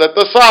says that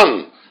the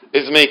Son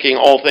is making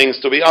all things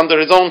to be under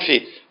his own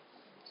feet.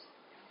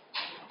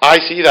 I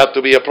see that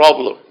to be a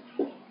problem.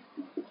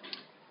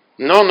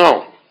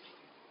 No.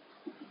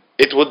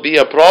 It would be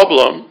a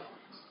problem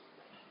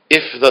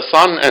if the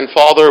Son and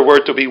Father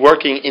were to be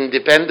working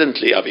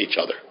independently of each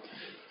other.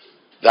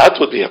 That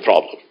would be a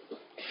problem.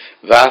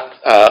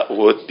 That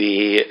would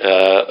be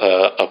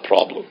a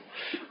problem.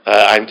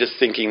 I'm just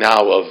thinking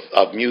now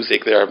of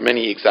music. There are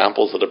many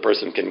examples that a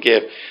person can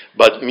give,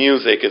 but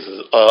music is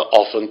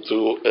often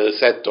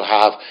said to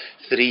have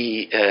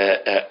three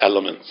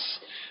elements: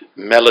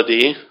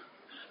 melody,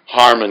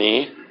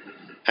 harmony,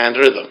 and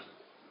rhythm.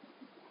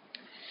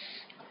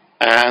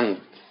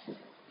 And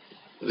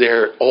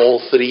they're all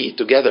three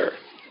together.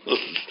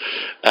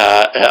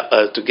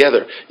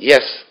 Together.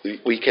 Yes,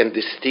 we can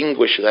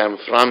distinguish them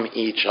from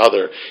each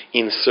other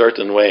in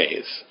certain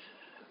ways.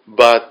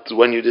 But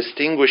when you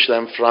distinguish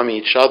them from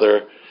each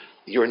other,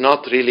 you're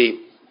not really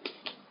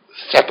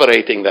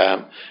separating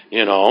them,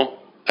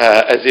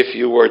 as if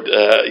you were,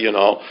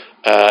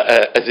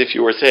 as if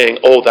you were saying,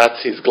 oh,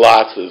 that's his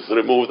glasses,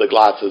 remove the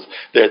glasses.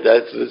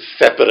 That's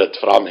separate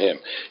from him,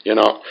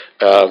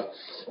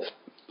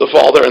 The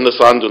Father and the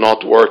Son do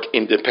not work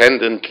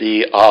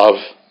independently of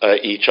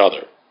each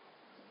other.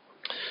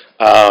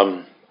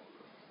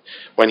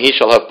 When he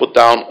shall have put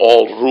down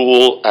all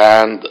rule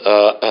and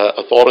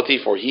authority,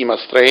 for he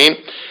must reign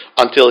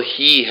until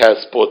he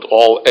has put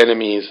all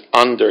enemies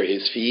under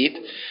his feet.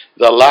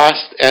 The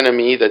last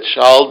enemy that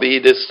shall be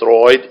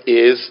destroyed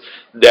is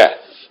death.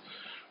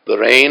 The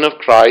reign of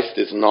Christ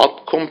is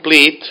not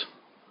complete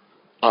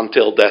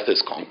until death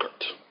is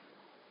conquered.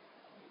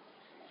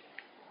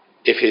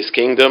 If his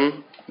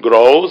kingdom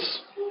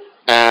grows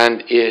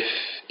and if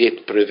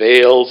it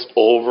prevails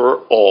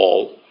over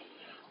all,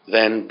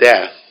 then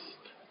death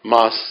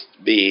must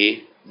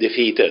be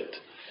defeated.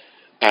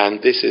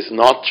 And this is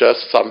not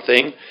just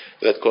something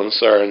that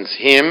concerns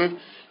him,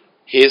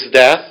 his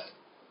death,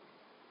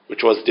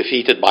 which was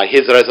defeated by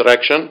his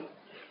resurrection,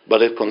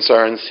 but it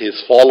concerns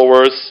his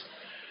followers,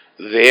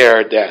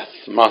 their death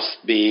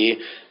must be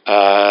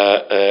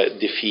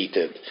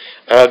defeated.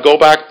 Go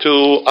back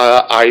to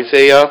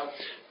Isaiah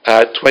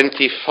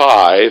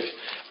 25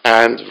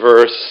 and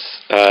verse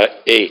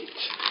 8.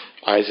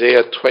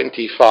 Isaiah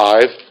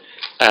 25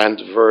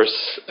 and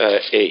verse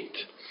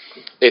 8.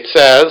 It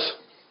says,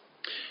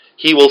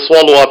 "He will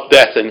swallow up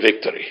death in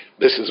victory."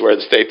 This is where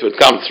the statement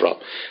comes from.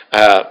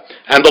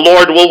 "And the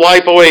Lord will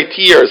wipe away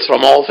tears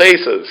from all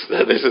faces."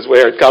 This is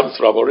where it comes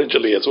from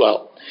originally as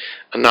well.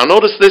 And now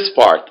notice this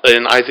part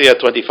in Isaiah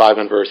 25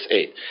 and verse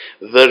 8.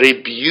 "The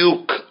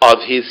rebuke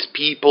of his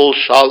people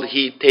shall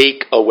he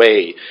take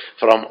away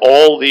from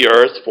all the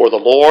earth, for the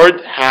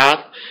Lord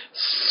hath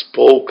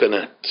spoken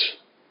it."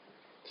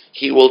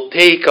 He will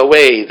take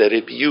away the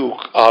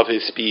rebuke of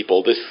his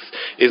people. This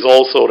is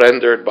also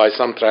rendered by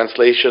some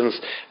translations,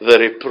 the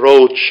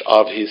reproach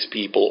of his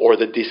people, or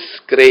the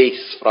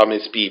disgrace from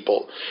his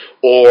people,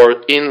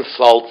 or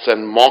insults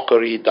and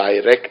mockery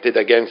directed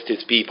against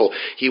his people.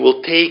 He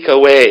will take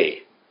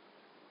away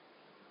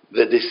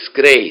the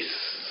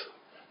disgrace,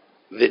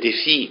 the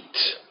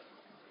defeat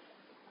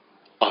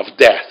of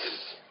death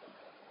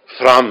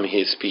from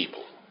his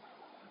people.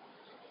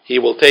 He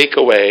will take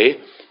away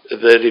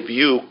the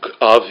rebuke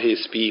of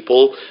his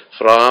people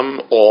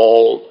from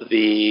all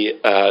the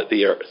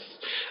earth.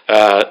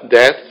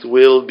 Death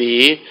will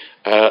be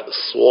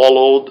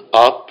swallowed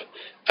up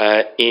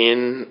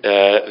in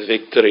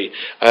victory.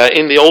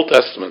 In the Old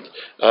Testament,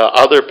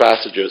 other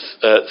passages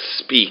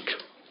speak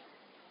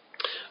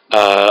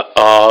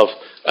of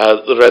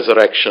the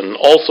resurrection,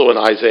 also in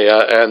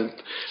Isaiah, and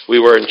we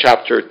were in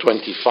chapter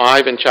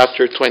 25 and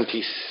chapter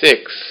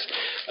 26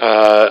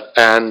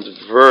 and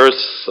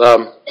verse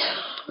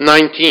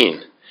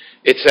 19.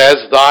 It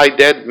says, "Thy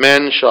dead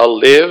men shall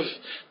live,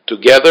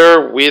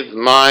 together with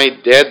my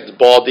dead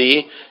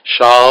body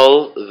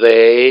shall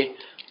they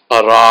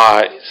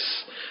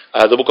arise."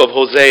 The book of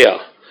Hosea,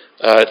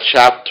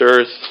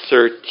 chapter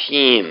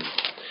 13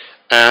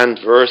 and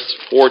verse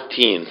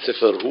 14.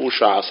 سفر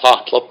هوشع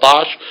أصحاح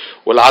 13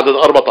 والعدد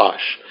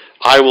 14.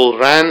 "I will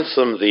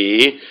ransom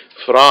thee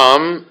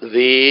from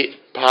the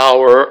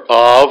power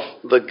of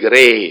the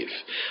grave.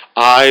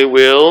 I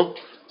will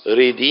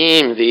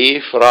redeem thee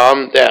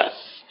from death.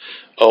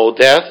 O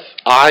death,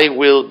 I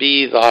will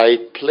be thy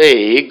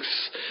plagues.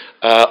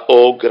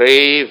 O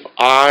grave,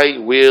 I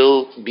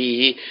will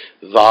be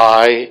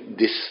thy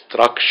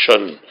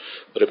destruction.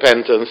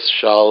 Repentance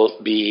shall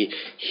be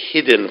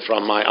hidden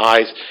from my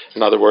eyes."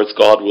 In other words,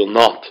 God will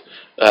not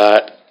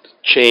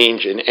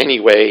change in any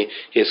way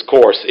his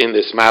course in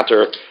this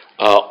matter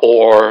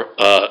or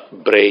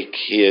break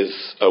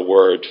his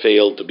word,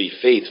 fail to be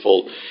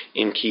faithful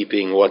in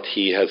keeping what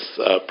he has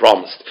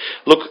promised.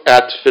 Look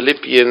at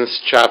Philippians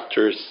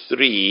chapter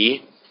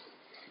 3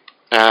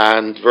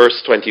 and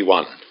verse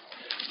 21.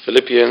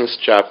 Philippians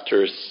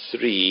chapter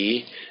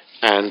 3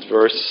 and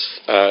verse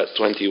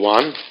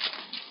 21.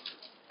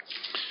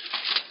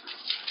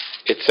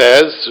 It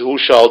says, "Who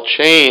shall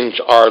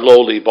change our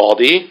lowly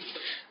body,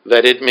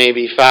 that it may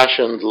be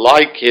fashioned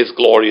like his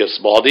glorious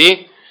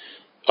body,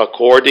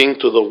 according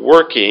to the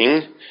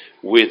working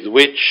with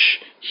which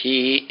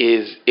he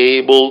is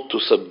able to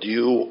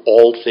subdue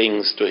all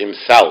things to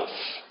himself."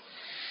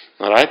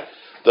 All right?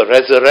 The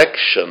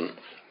resurrection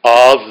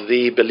of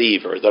the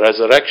believer, the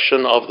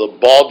resurrection of the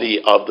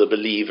body of the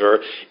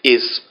believer,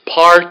 is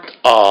part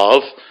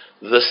of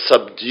the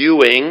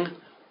subduing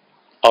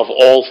of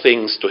all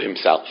things to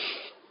himself.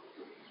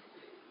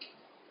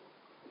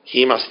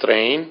 He must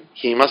reign,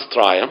 he must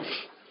triumph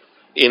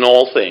in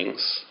all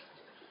things.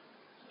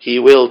 He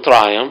will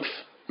triumph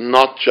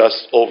not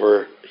just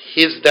over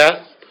his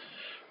death,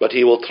 but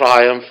he will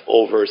triumph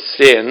over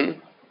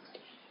sin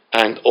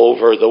and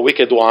over the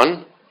wicked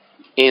one,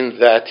 in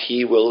that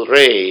he will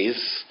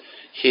raise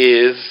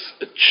his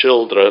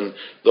children,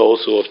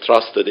 those who have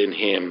trusted in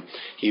him.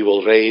 He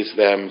will raise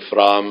them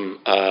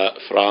from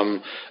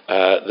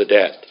the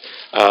dead.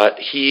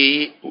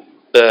 He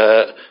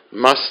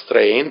must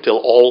reign till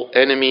all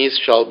enemies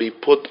shall be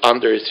put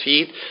under his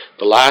feet.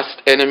 The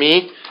last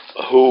enemy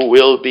who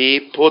will be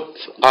put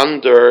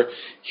under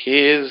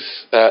his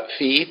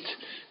feet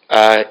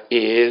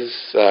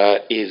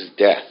is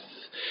death.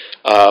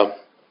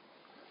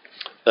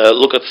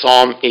 Look at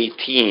Psalm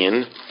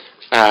 18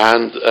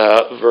 and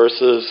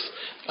verses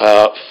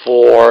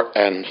 4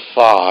 and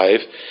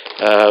 5.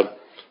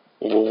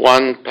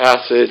 One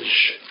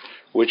passage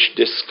which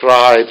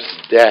describes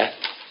death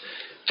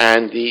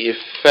and the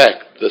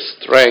effect, the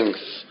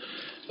strength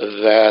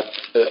that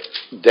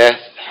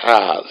death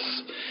has.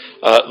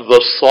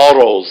 "The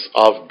sorrows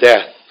of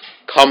death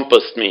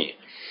compassed me.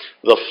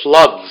 The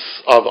floods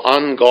of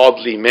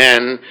ungodly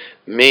men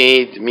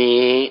made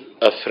me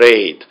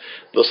afraid.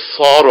 The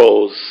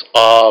sorrows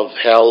of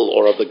hell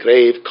or of the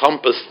grave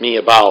compassed me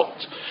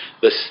about.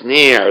 The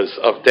snares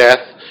of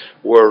death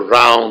were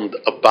round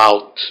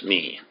about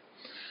me."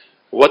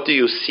 What do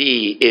you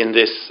see in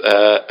this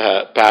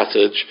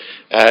passage?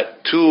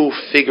 Two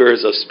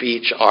figures of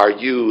speech are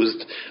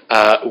used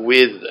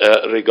with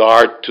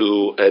regard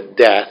to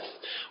death.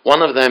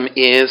 One of them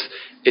is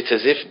It's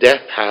as if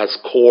death has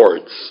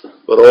cords,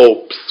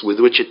 ropes with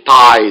which it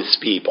ties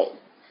people.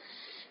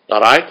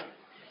 All right?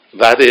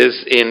 That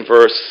is in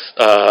verse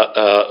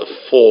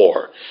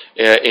 4.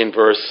 In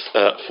verse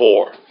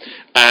 4.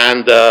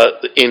 And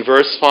in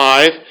verse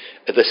 5,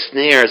 the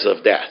snares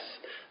of death,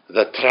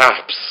 the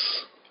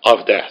traps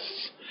of death.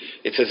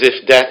 It's as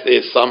if death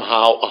is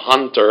somehow a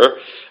hunter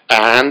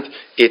and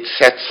it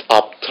sets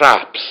up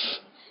traps.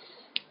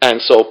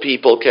 And so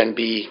people can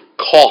be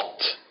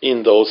caught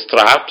in those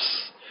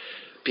traps.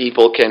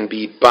 People can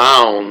be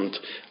bound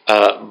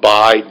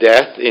by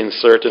death in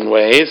certain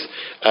ways.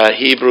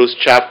 Hebrews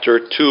chapter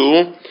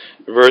 2,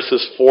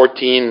 verses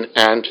 14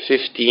 and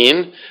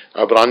 15.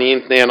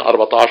 عبرانيين 2,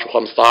 14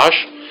 و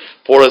 15.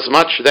 For as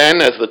much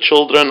then as the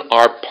children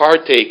are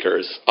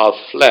partakers of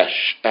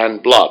flesh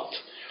and blood,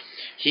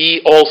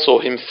 he also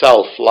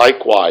himself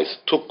likewise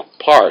took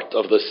part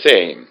of the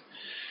same,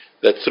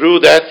 that through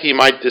death he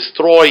might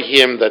destroy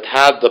him that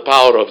had the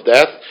power of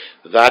death,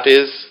 that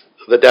is,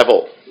 the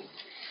devil,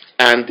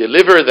 and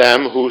deliver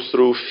them who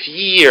through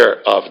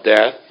fear of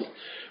death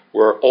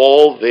were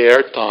all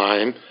their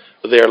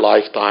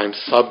lifetime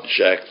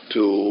subject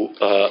to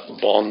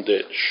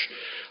bondage.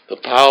 The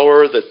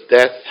power that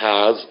death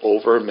has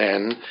over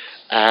men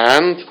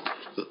and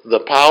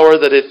the power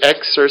that it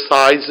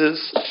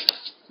exercises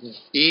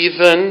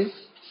even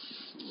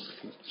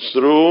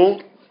through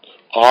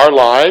our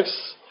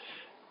lives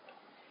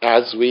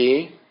as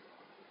we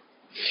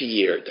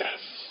fear death.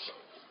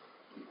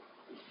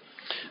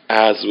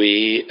 As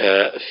we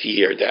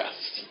fear death.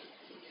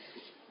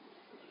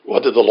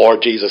 What did the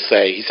Lord Jesus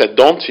say? He said,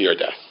 don't fear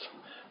death.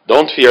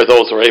 Don't fear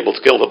those who are able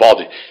to kill the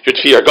body. You should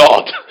fear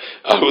God,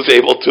 who's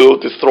able to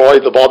destroy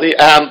the body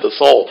and the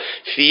soul.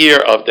 Fear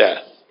of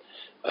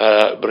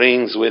death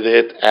brings with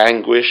it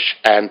anguish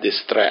and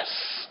distress.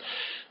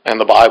 And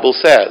the Bible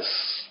says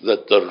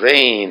that the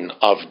reign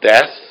of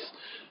death,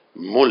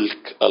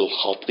 ملك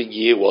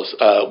الخطية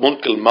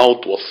ملك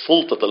الموت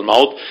وسلطة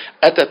الموت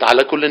أتت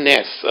على كل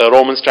الناس.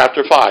 Romans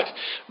chapter 5.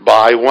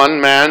 By one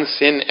man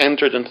sin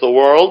entered into the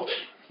world,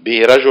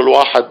 برجل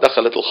واحد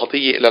دخلت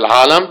الخطية إلى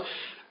العالم,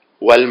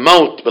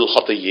 والموت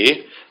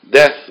بالخطية,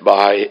 death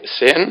by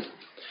sin.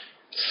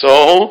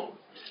 So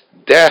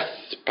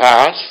death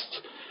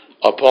passed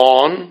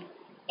upon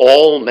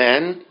all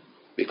men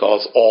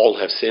because all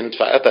have sinned.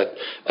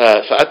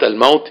 فأتى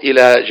الموت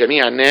إلى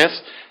جميع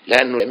الناس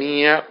لأن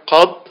الجميع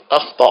قد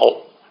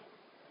أخطأوا.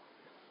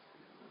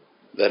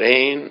 The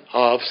reign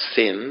of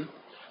sin,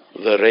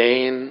 the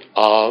reign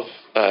of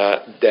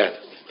death.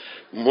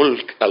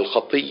 ملك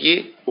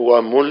الخطية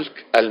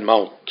وملك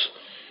الموت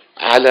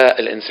على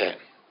الإنسان.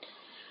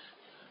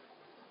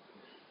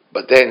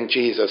 But then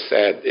Jesus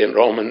said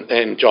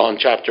in John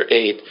chapter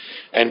 8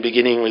 and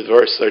beginning with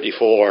verse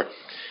 34,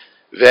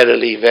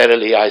 Verily,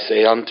 verily, I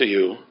say unto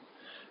you,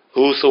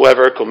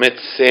 whosoever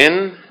commits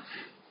sin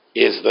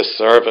is the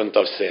servant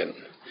of sin.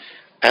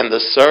 And the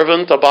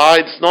servant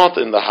abides not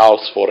in the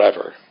house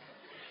forever,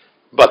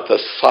 but the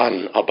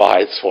Son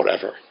abides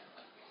forever.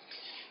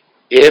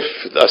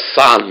 If the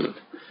Son,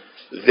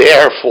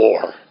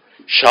 therefore,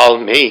 shall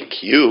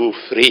make you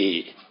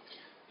free,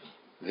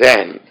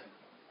 then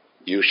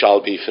you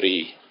shall be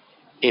free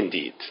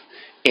indeed.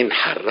 إن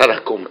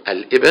حرركم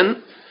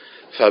الابن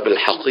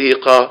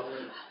فبالحقيقة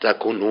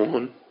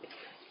تكونون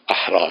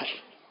أحرار.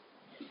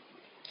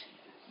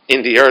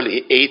 In the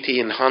early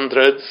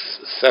 1800s,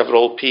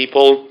 several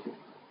people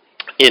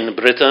in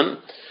Britain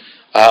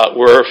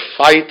were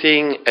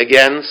fighting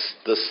against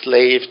the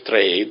slave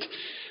trade,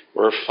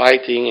 were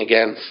fighting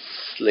against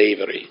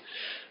slavery.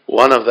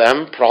 One of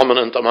them,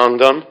 prominent among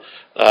them,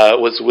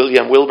 was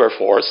William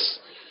Wilberforce,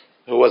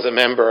 who was a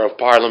member of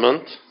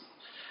Parliament,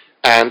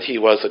 and he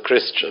was a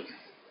Christian.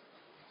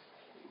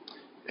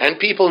 And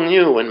people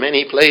knew in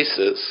many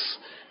places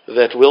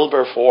that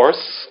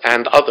Wilberforce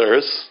and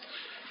others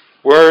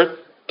were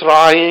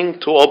trying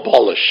to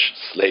abolish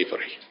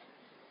slavery,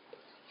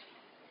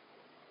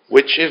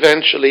 which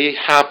eventually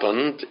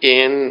happened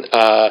in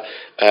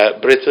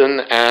Britain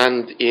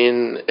and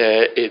in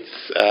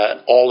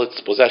all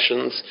its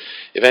possessions.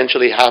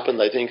 Eventually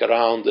happened, I think,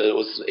 around it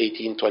was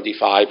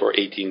 1825 or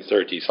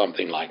 1830,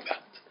 something like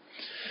that.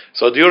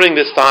 So during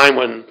this time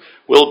when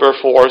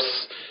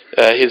Wilberforce,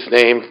 his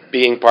name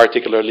being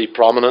particularly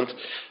prominent,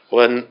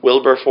 when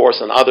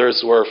Wilberforce and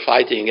others were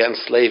fighting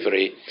against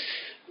slavery,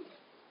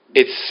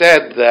 it's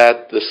said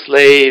that the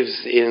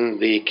slaves in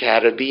the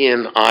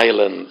Caribbean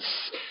islands,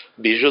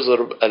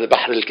 بجزر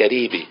البحر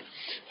الكاريبي,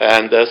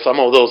 and some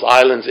of those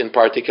islands in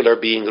particular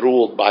being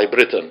ruled by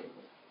Britain,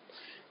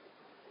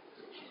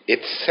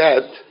 it's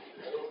said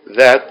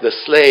that the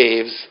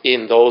slaves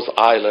in those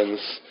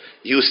islands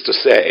used to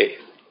say,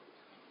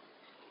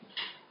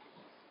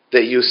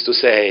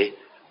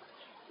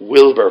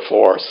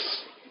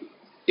 Wilberforce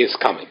is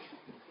coming.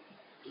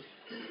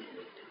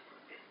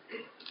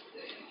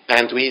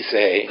 And we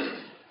say,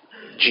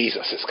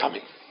 Jesus is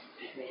coming.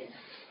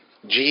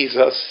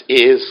 Jesus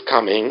is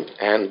coming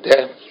and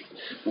death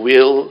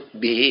will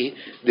be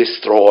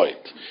destroyed.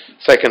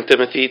 2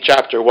 Timothy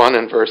chapter 1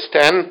 and verse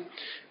 10,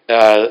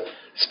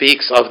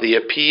 speaks of the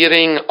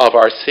appearing of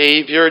our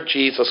Savior,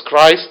 Jesus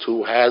Christ,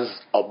 who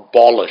has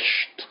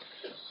abolished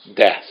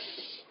death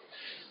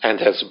and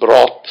has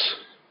brought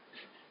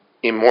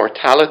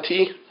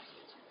immortality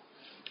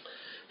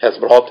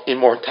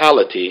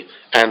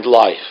and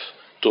life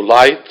to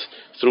light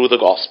through the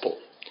gospel.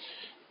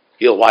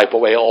 He'll wipe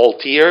away all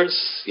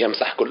tears,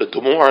 يمسح كل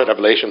الدموع,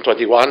 Revelation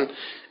 21,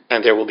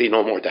 and there will be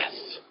no more death.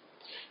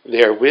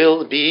 There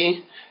will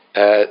be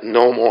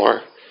no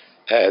more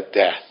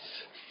death.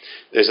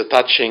 There's a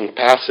touching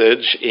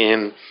passage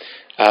in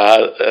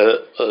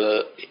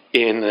the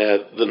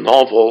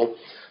novel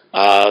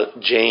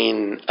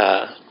Jane,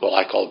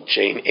 I call it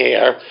Jane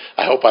Eyre.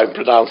 I hope I'm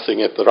pronouncing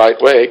it the right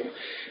way.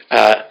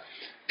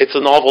 It's a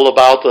novel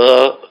about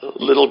a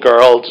little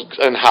girl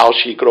and how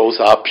she grows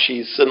up.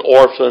 She's an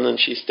orphan and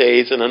she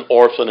stays in an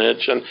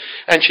orphanage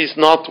and she's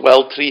not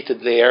well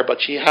treated there,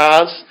 but she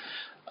has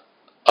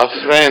a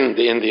friend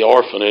in the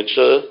orphanage,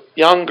 a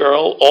young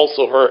girl,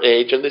 also her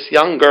age, and this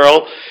young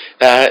girl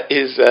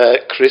is a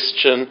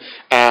Christian,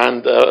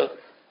 and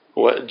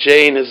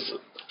Jane is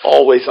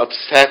always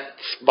upset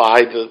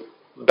by the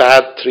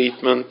bad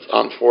treatment,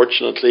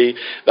 unfortunately,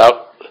 that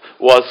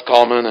was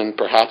common and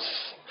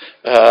perhaps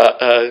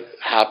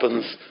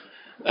happens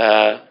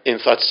in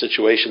such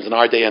situations in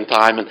our day and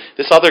time. And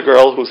this other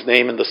girl, whose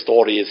name in the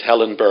story is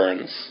Helen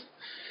Burns,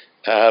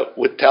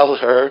 would tell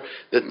her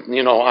that,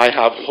 I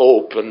have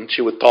hope, and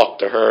she would talk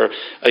to her,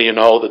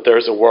 that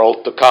there's a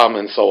world to come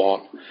and so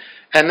on.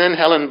 And then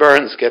Helen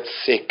Burns gets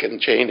sick and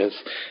Jane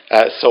is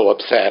so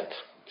upset.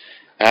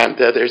 And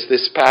there's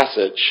this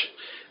passage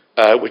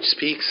which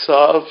speaks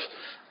of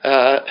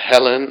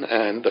Helen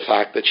and the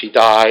fact that she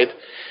died,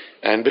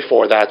 and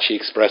before that she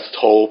expressed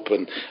hope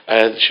and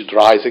she'd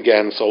rise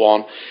again and so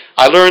on.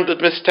 I learned that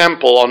Miss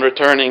Temple, on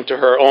returning to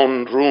her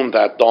own room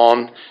that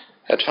dawn,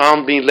 had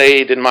found me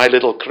laid in my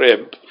little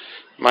crib,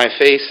 my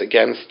face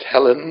against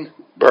Helen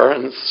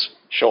Burns'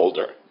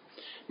 shoulder,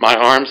 my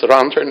arms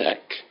around her neck.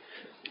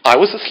 I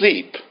was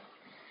asleep.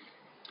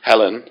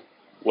 Helen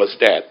was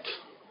dead.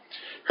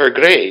 Her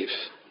grave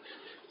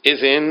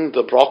is in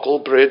the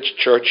Brocklebridge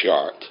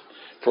churchyard.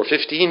 For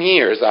 15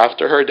 years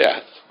after her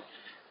death,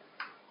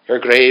 her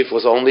grave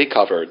was only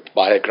covered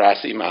by a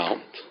grassy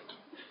mound.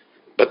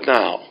 But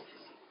now,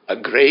 a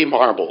grey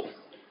marble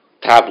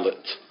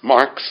tablet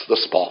marks the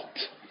spot,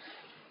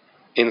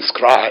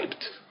 inscribed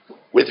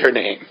with her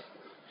name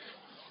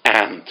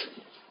and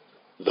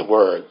the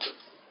word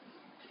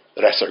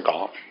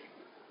Resurgam.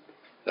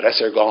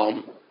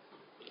 Resurgam,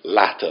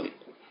 Latin,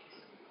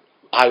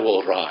 I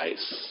will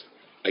rise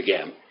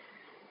again.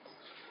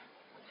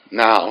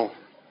 Now,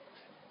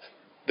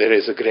 there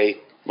is a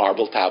great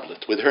marble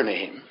tablet with her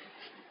name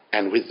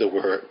and with the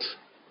word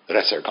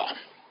Resurgam,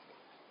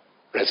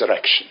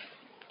 resurrection.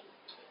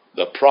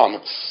 The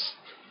promise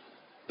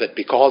that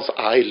because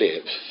I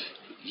live,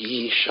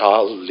 ye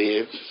shall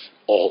live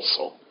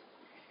also.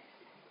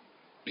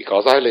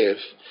 Because I live,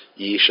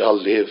 ye shall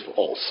live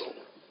also.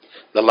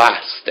 The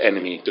last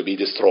enemy to be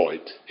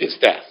destroyed is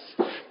death,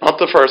 not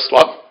the first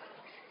one.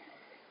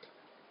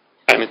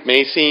 And it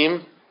may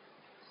seem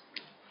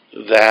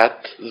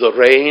that the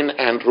reign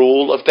and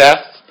rule of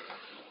death,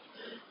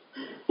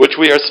 which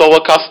we are so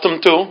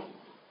accustomed to,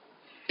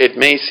 it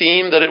may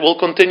seem that it will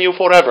continue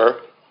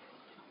forever,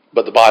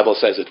 but the Bible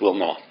says it will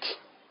not.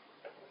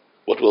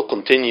 What will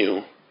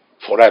continue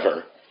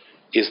forever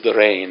is the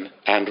reign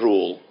and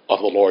rule of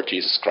the Lord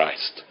Jesus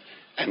Christ,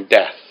 and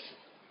death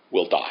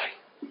will die.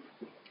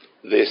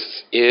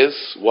 This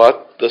is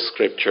what the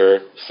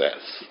Scripture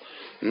says.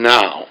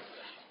 Now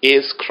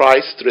is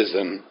Christ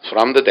risen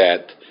from the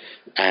dead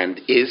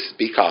and is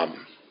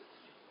become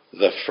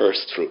the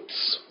first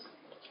fruits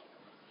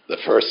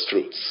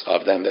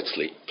of them that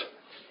sleep.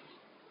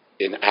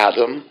 In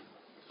Adam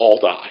all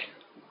die.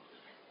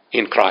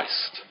 In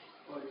Christ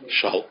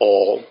shall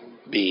all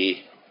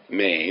be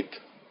made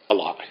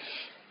alive.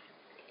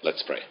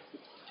 Let's pray.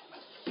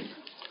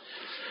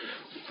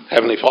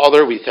 Heavenly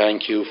Father, we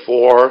thank you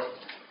for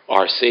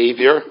our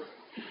Savior.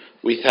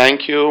 We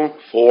thank you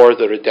for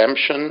the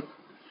redemption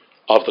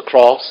of the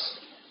cross.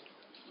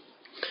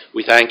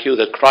 We thank you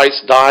that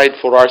Christ died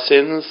for our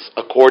sins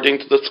according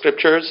to the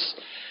Scriptures,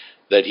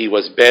 that he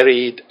was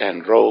buried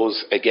and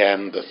rose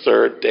again the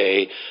third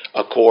day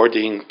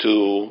according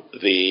to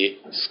the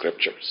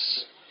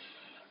Scriptures.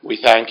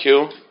 We thank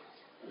you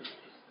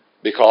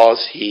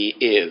because he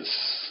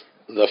is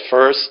the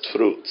first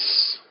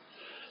fruits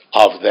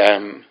of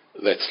them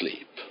that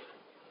sleep.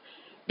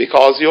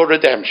 Because your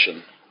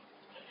redemption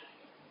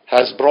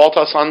has brought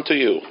us unto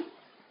you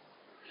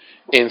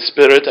in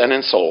spirit and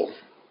in soul.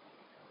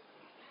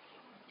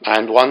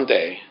 And one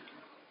day,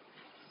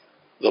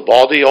 the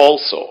body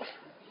also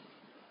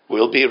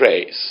will be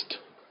raised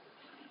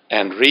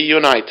and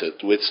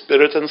reunited with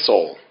spirit and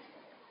soul,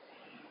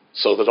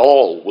 so that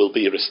all will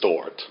be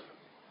restored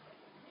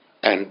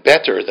and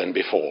better than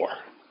before,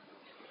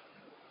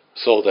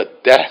 so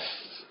that death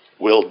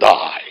will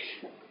die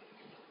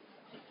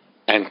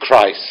and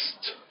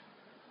Christ,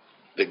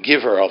 the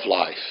giver of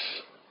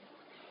life,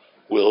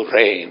 will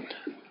reign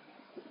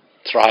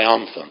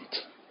triumphant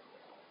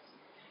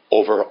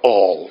over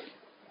all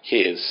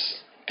his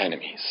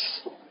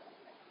enemies.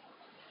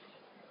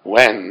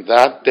 When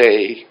that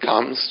day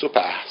comes to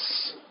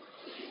pass,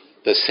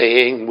 the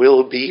saying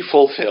will be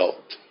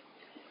fulfilled: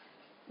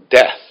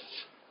 death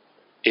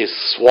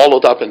is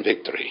swallowed up in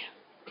victory.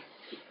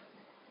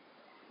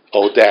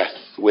 O death,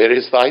 where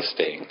is thy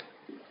sting?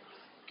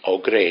 O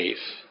grave,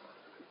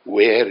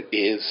 where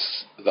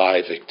is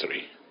thy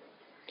victory?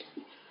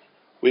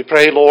 We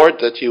pray, Lord,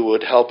 that you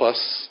would help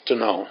us to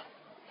know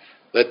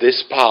that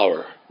this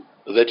power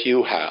that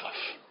you have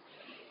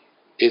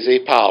is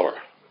a power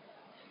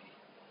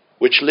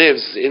which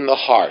lives in the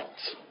heart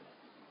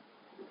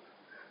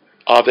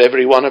of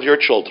every one of your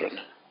children.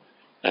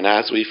 And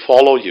as we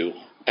follow you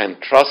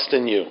and trust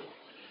in you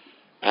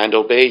and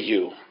obey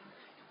you,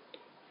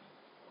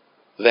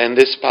 then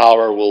this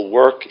power will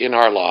work in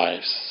our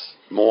lives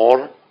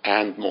more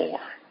and more,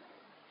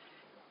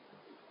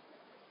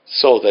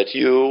 so that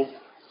you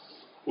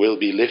will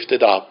be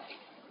lifted up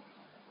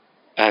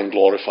and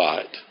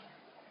glorified,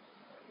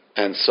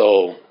 and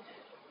so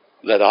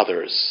that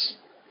others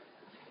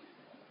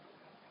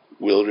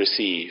will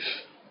receive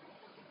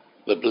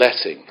the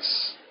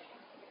blessings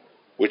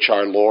which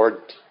our Lord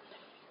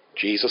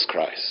Jesus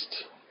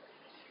Christ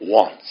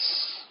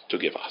wants to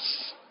give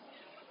us.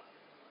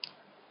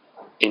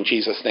 In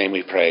Jesus' name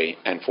we pray,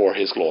 and for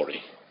his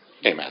glory.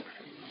 Amen.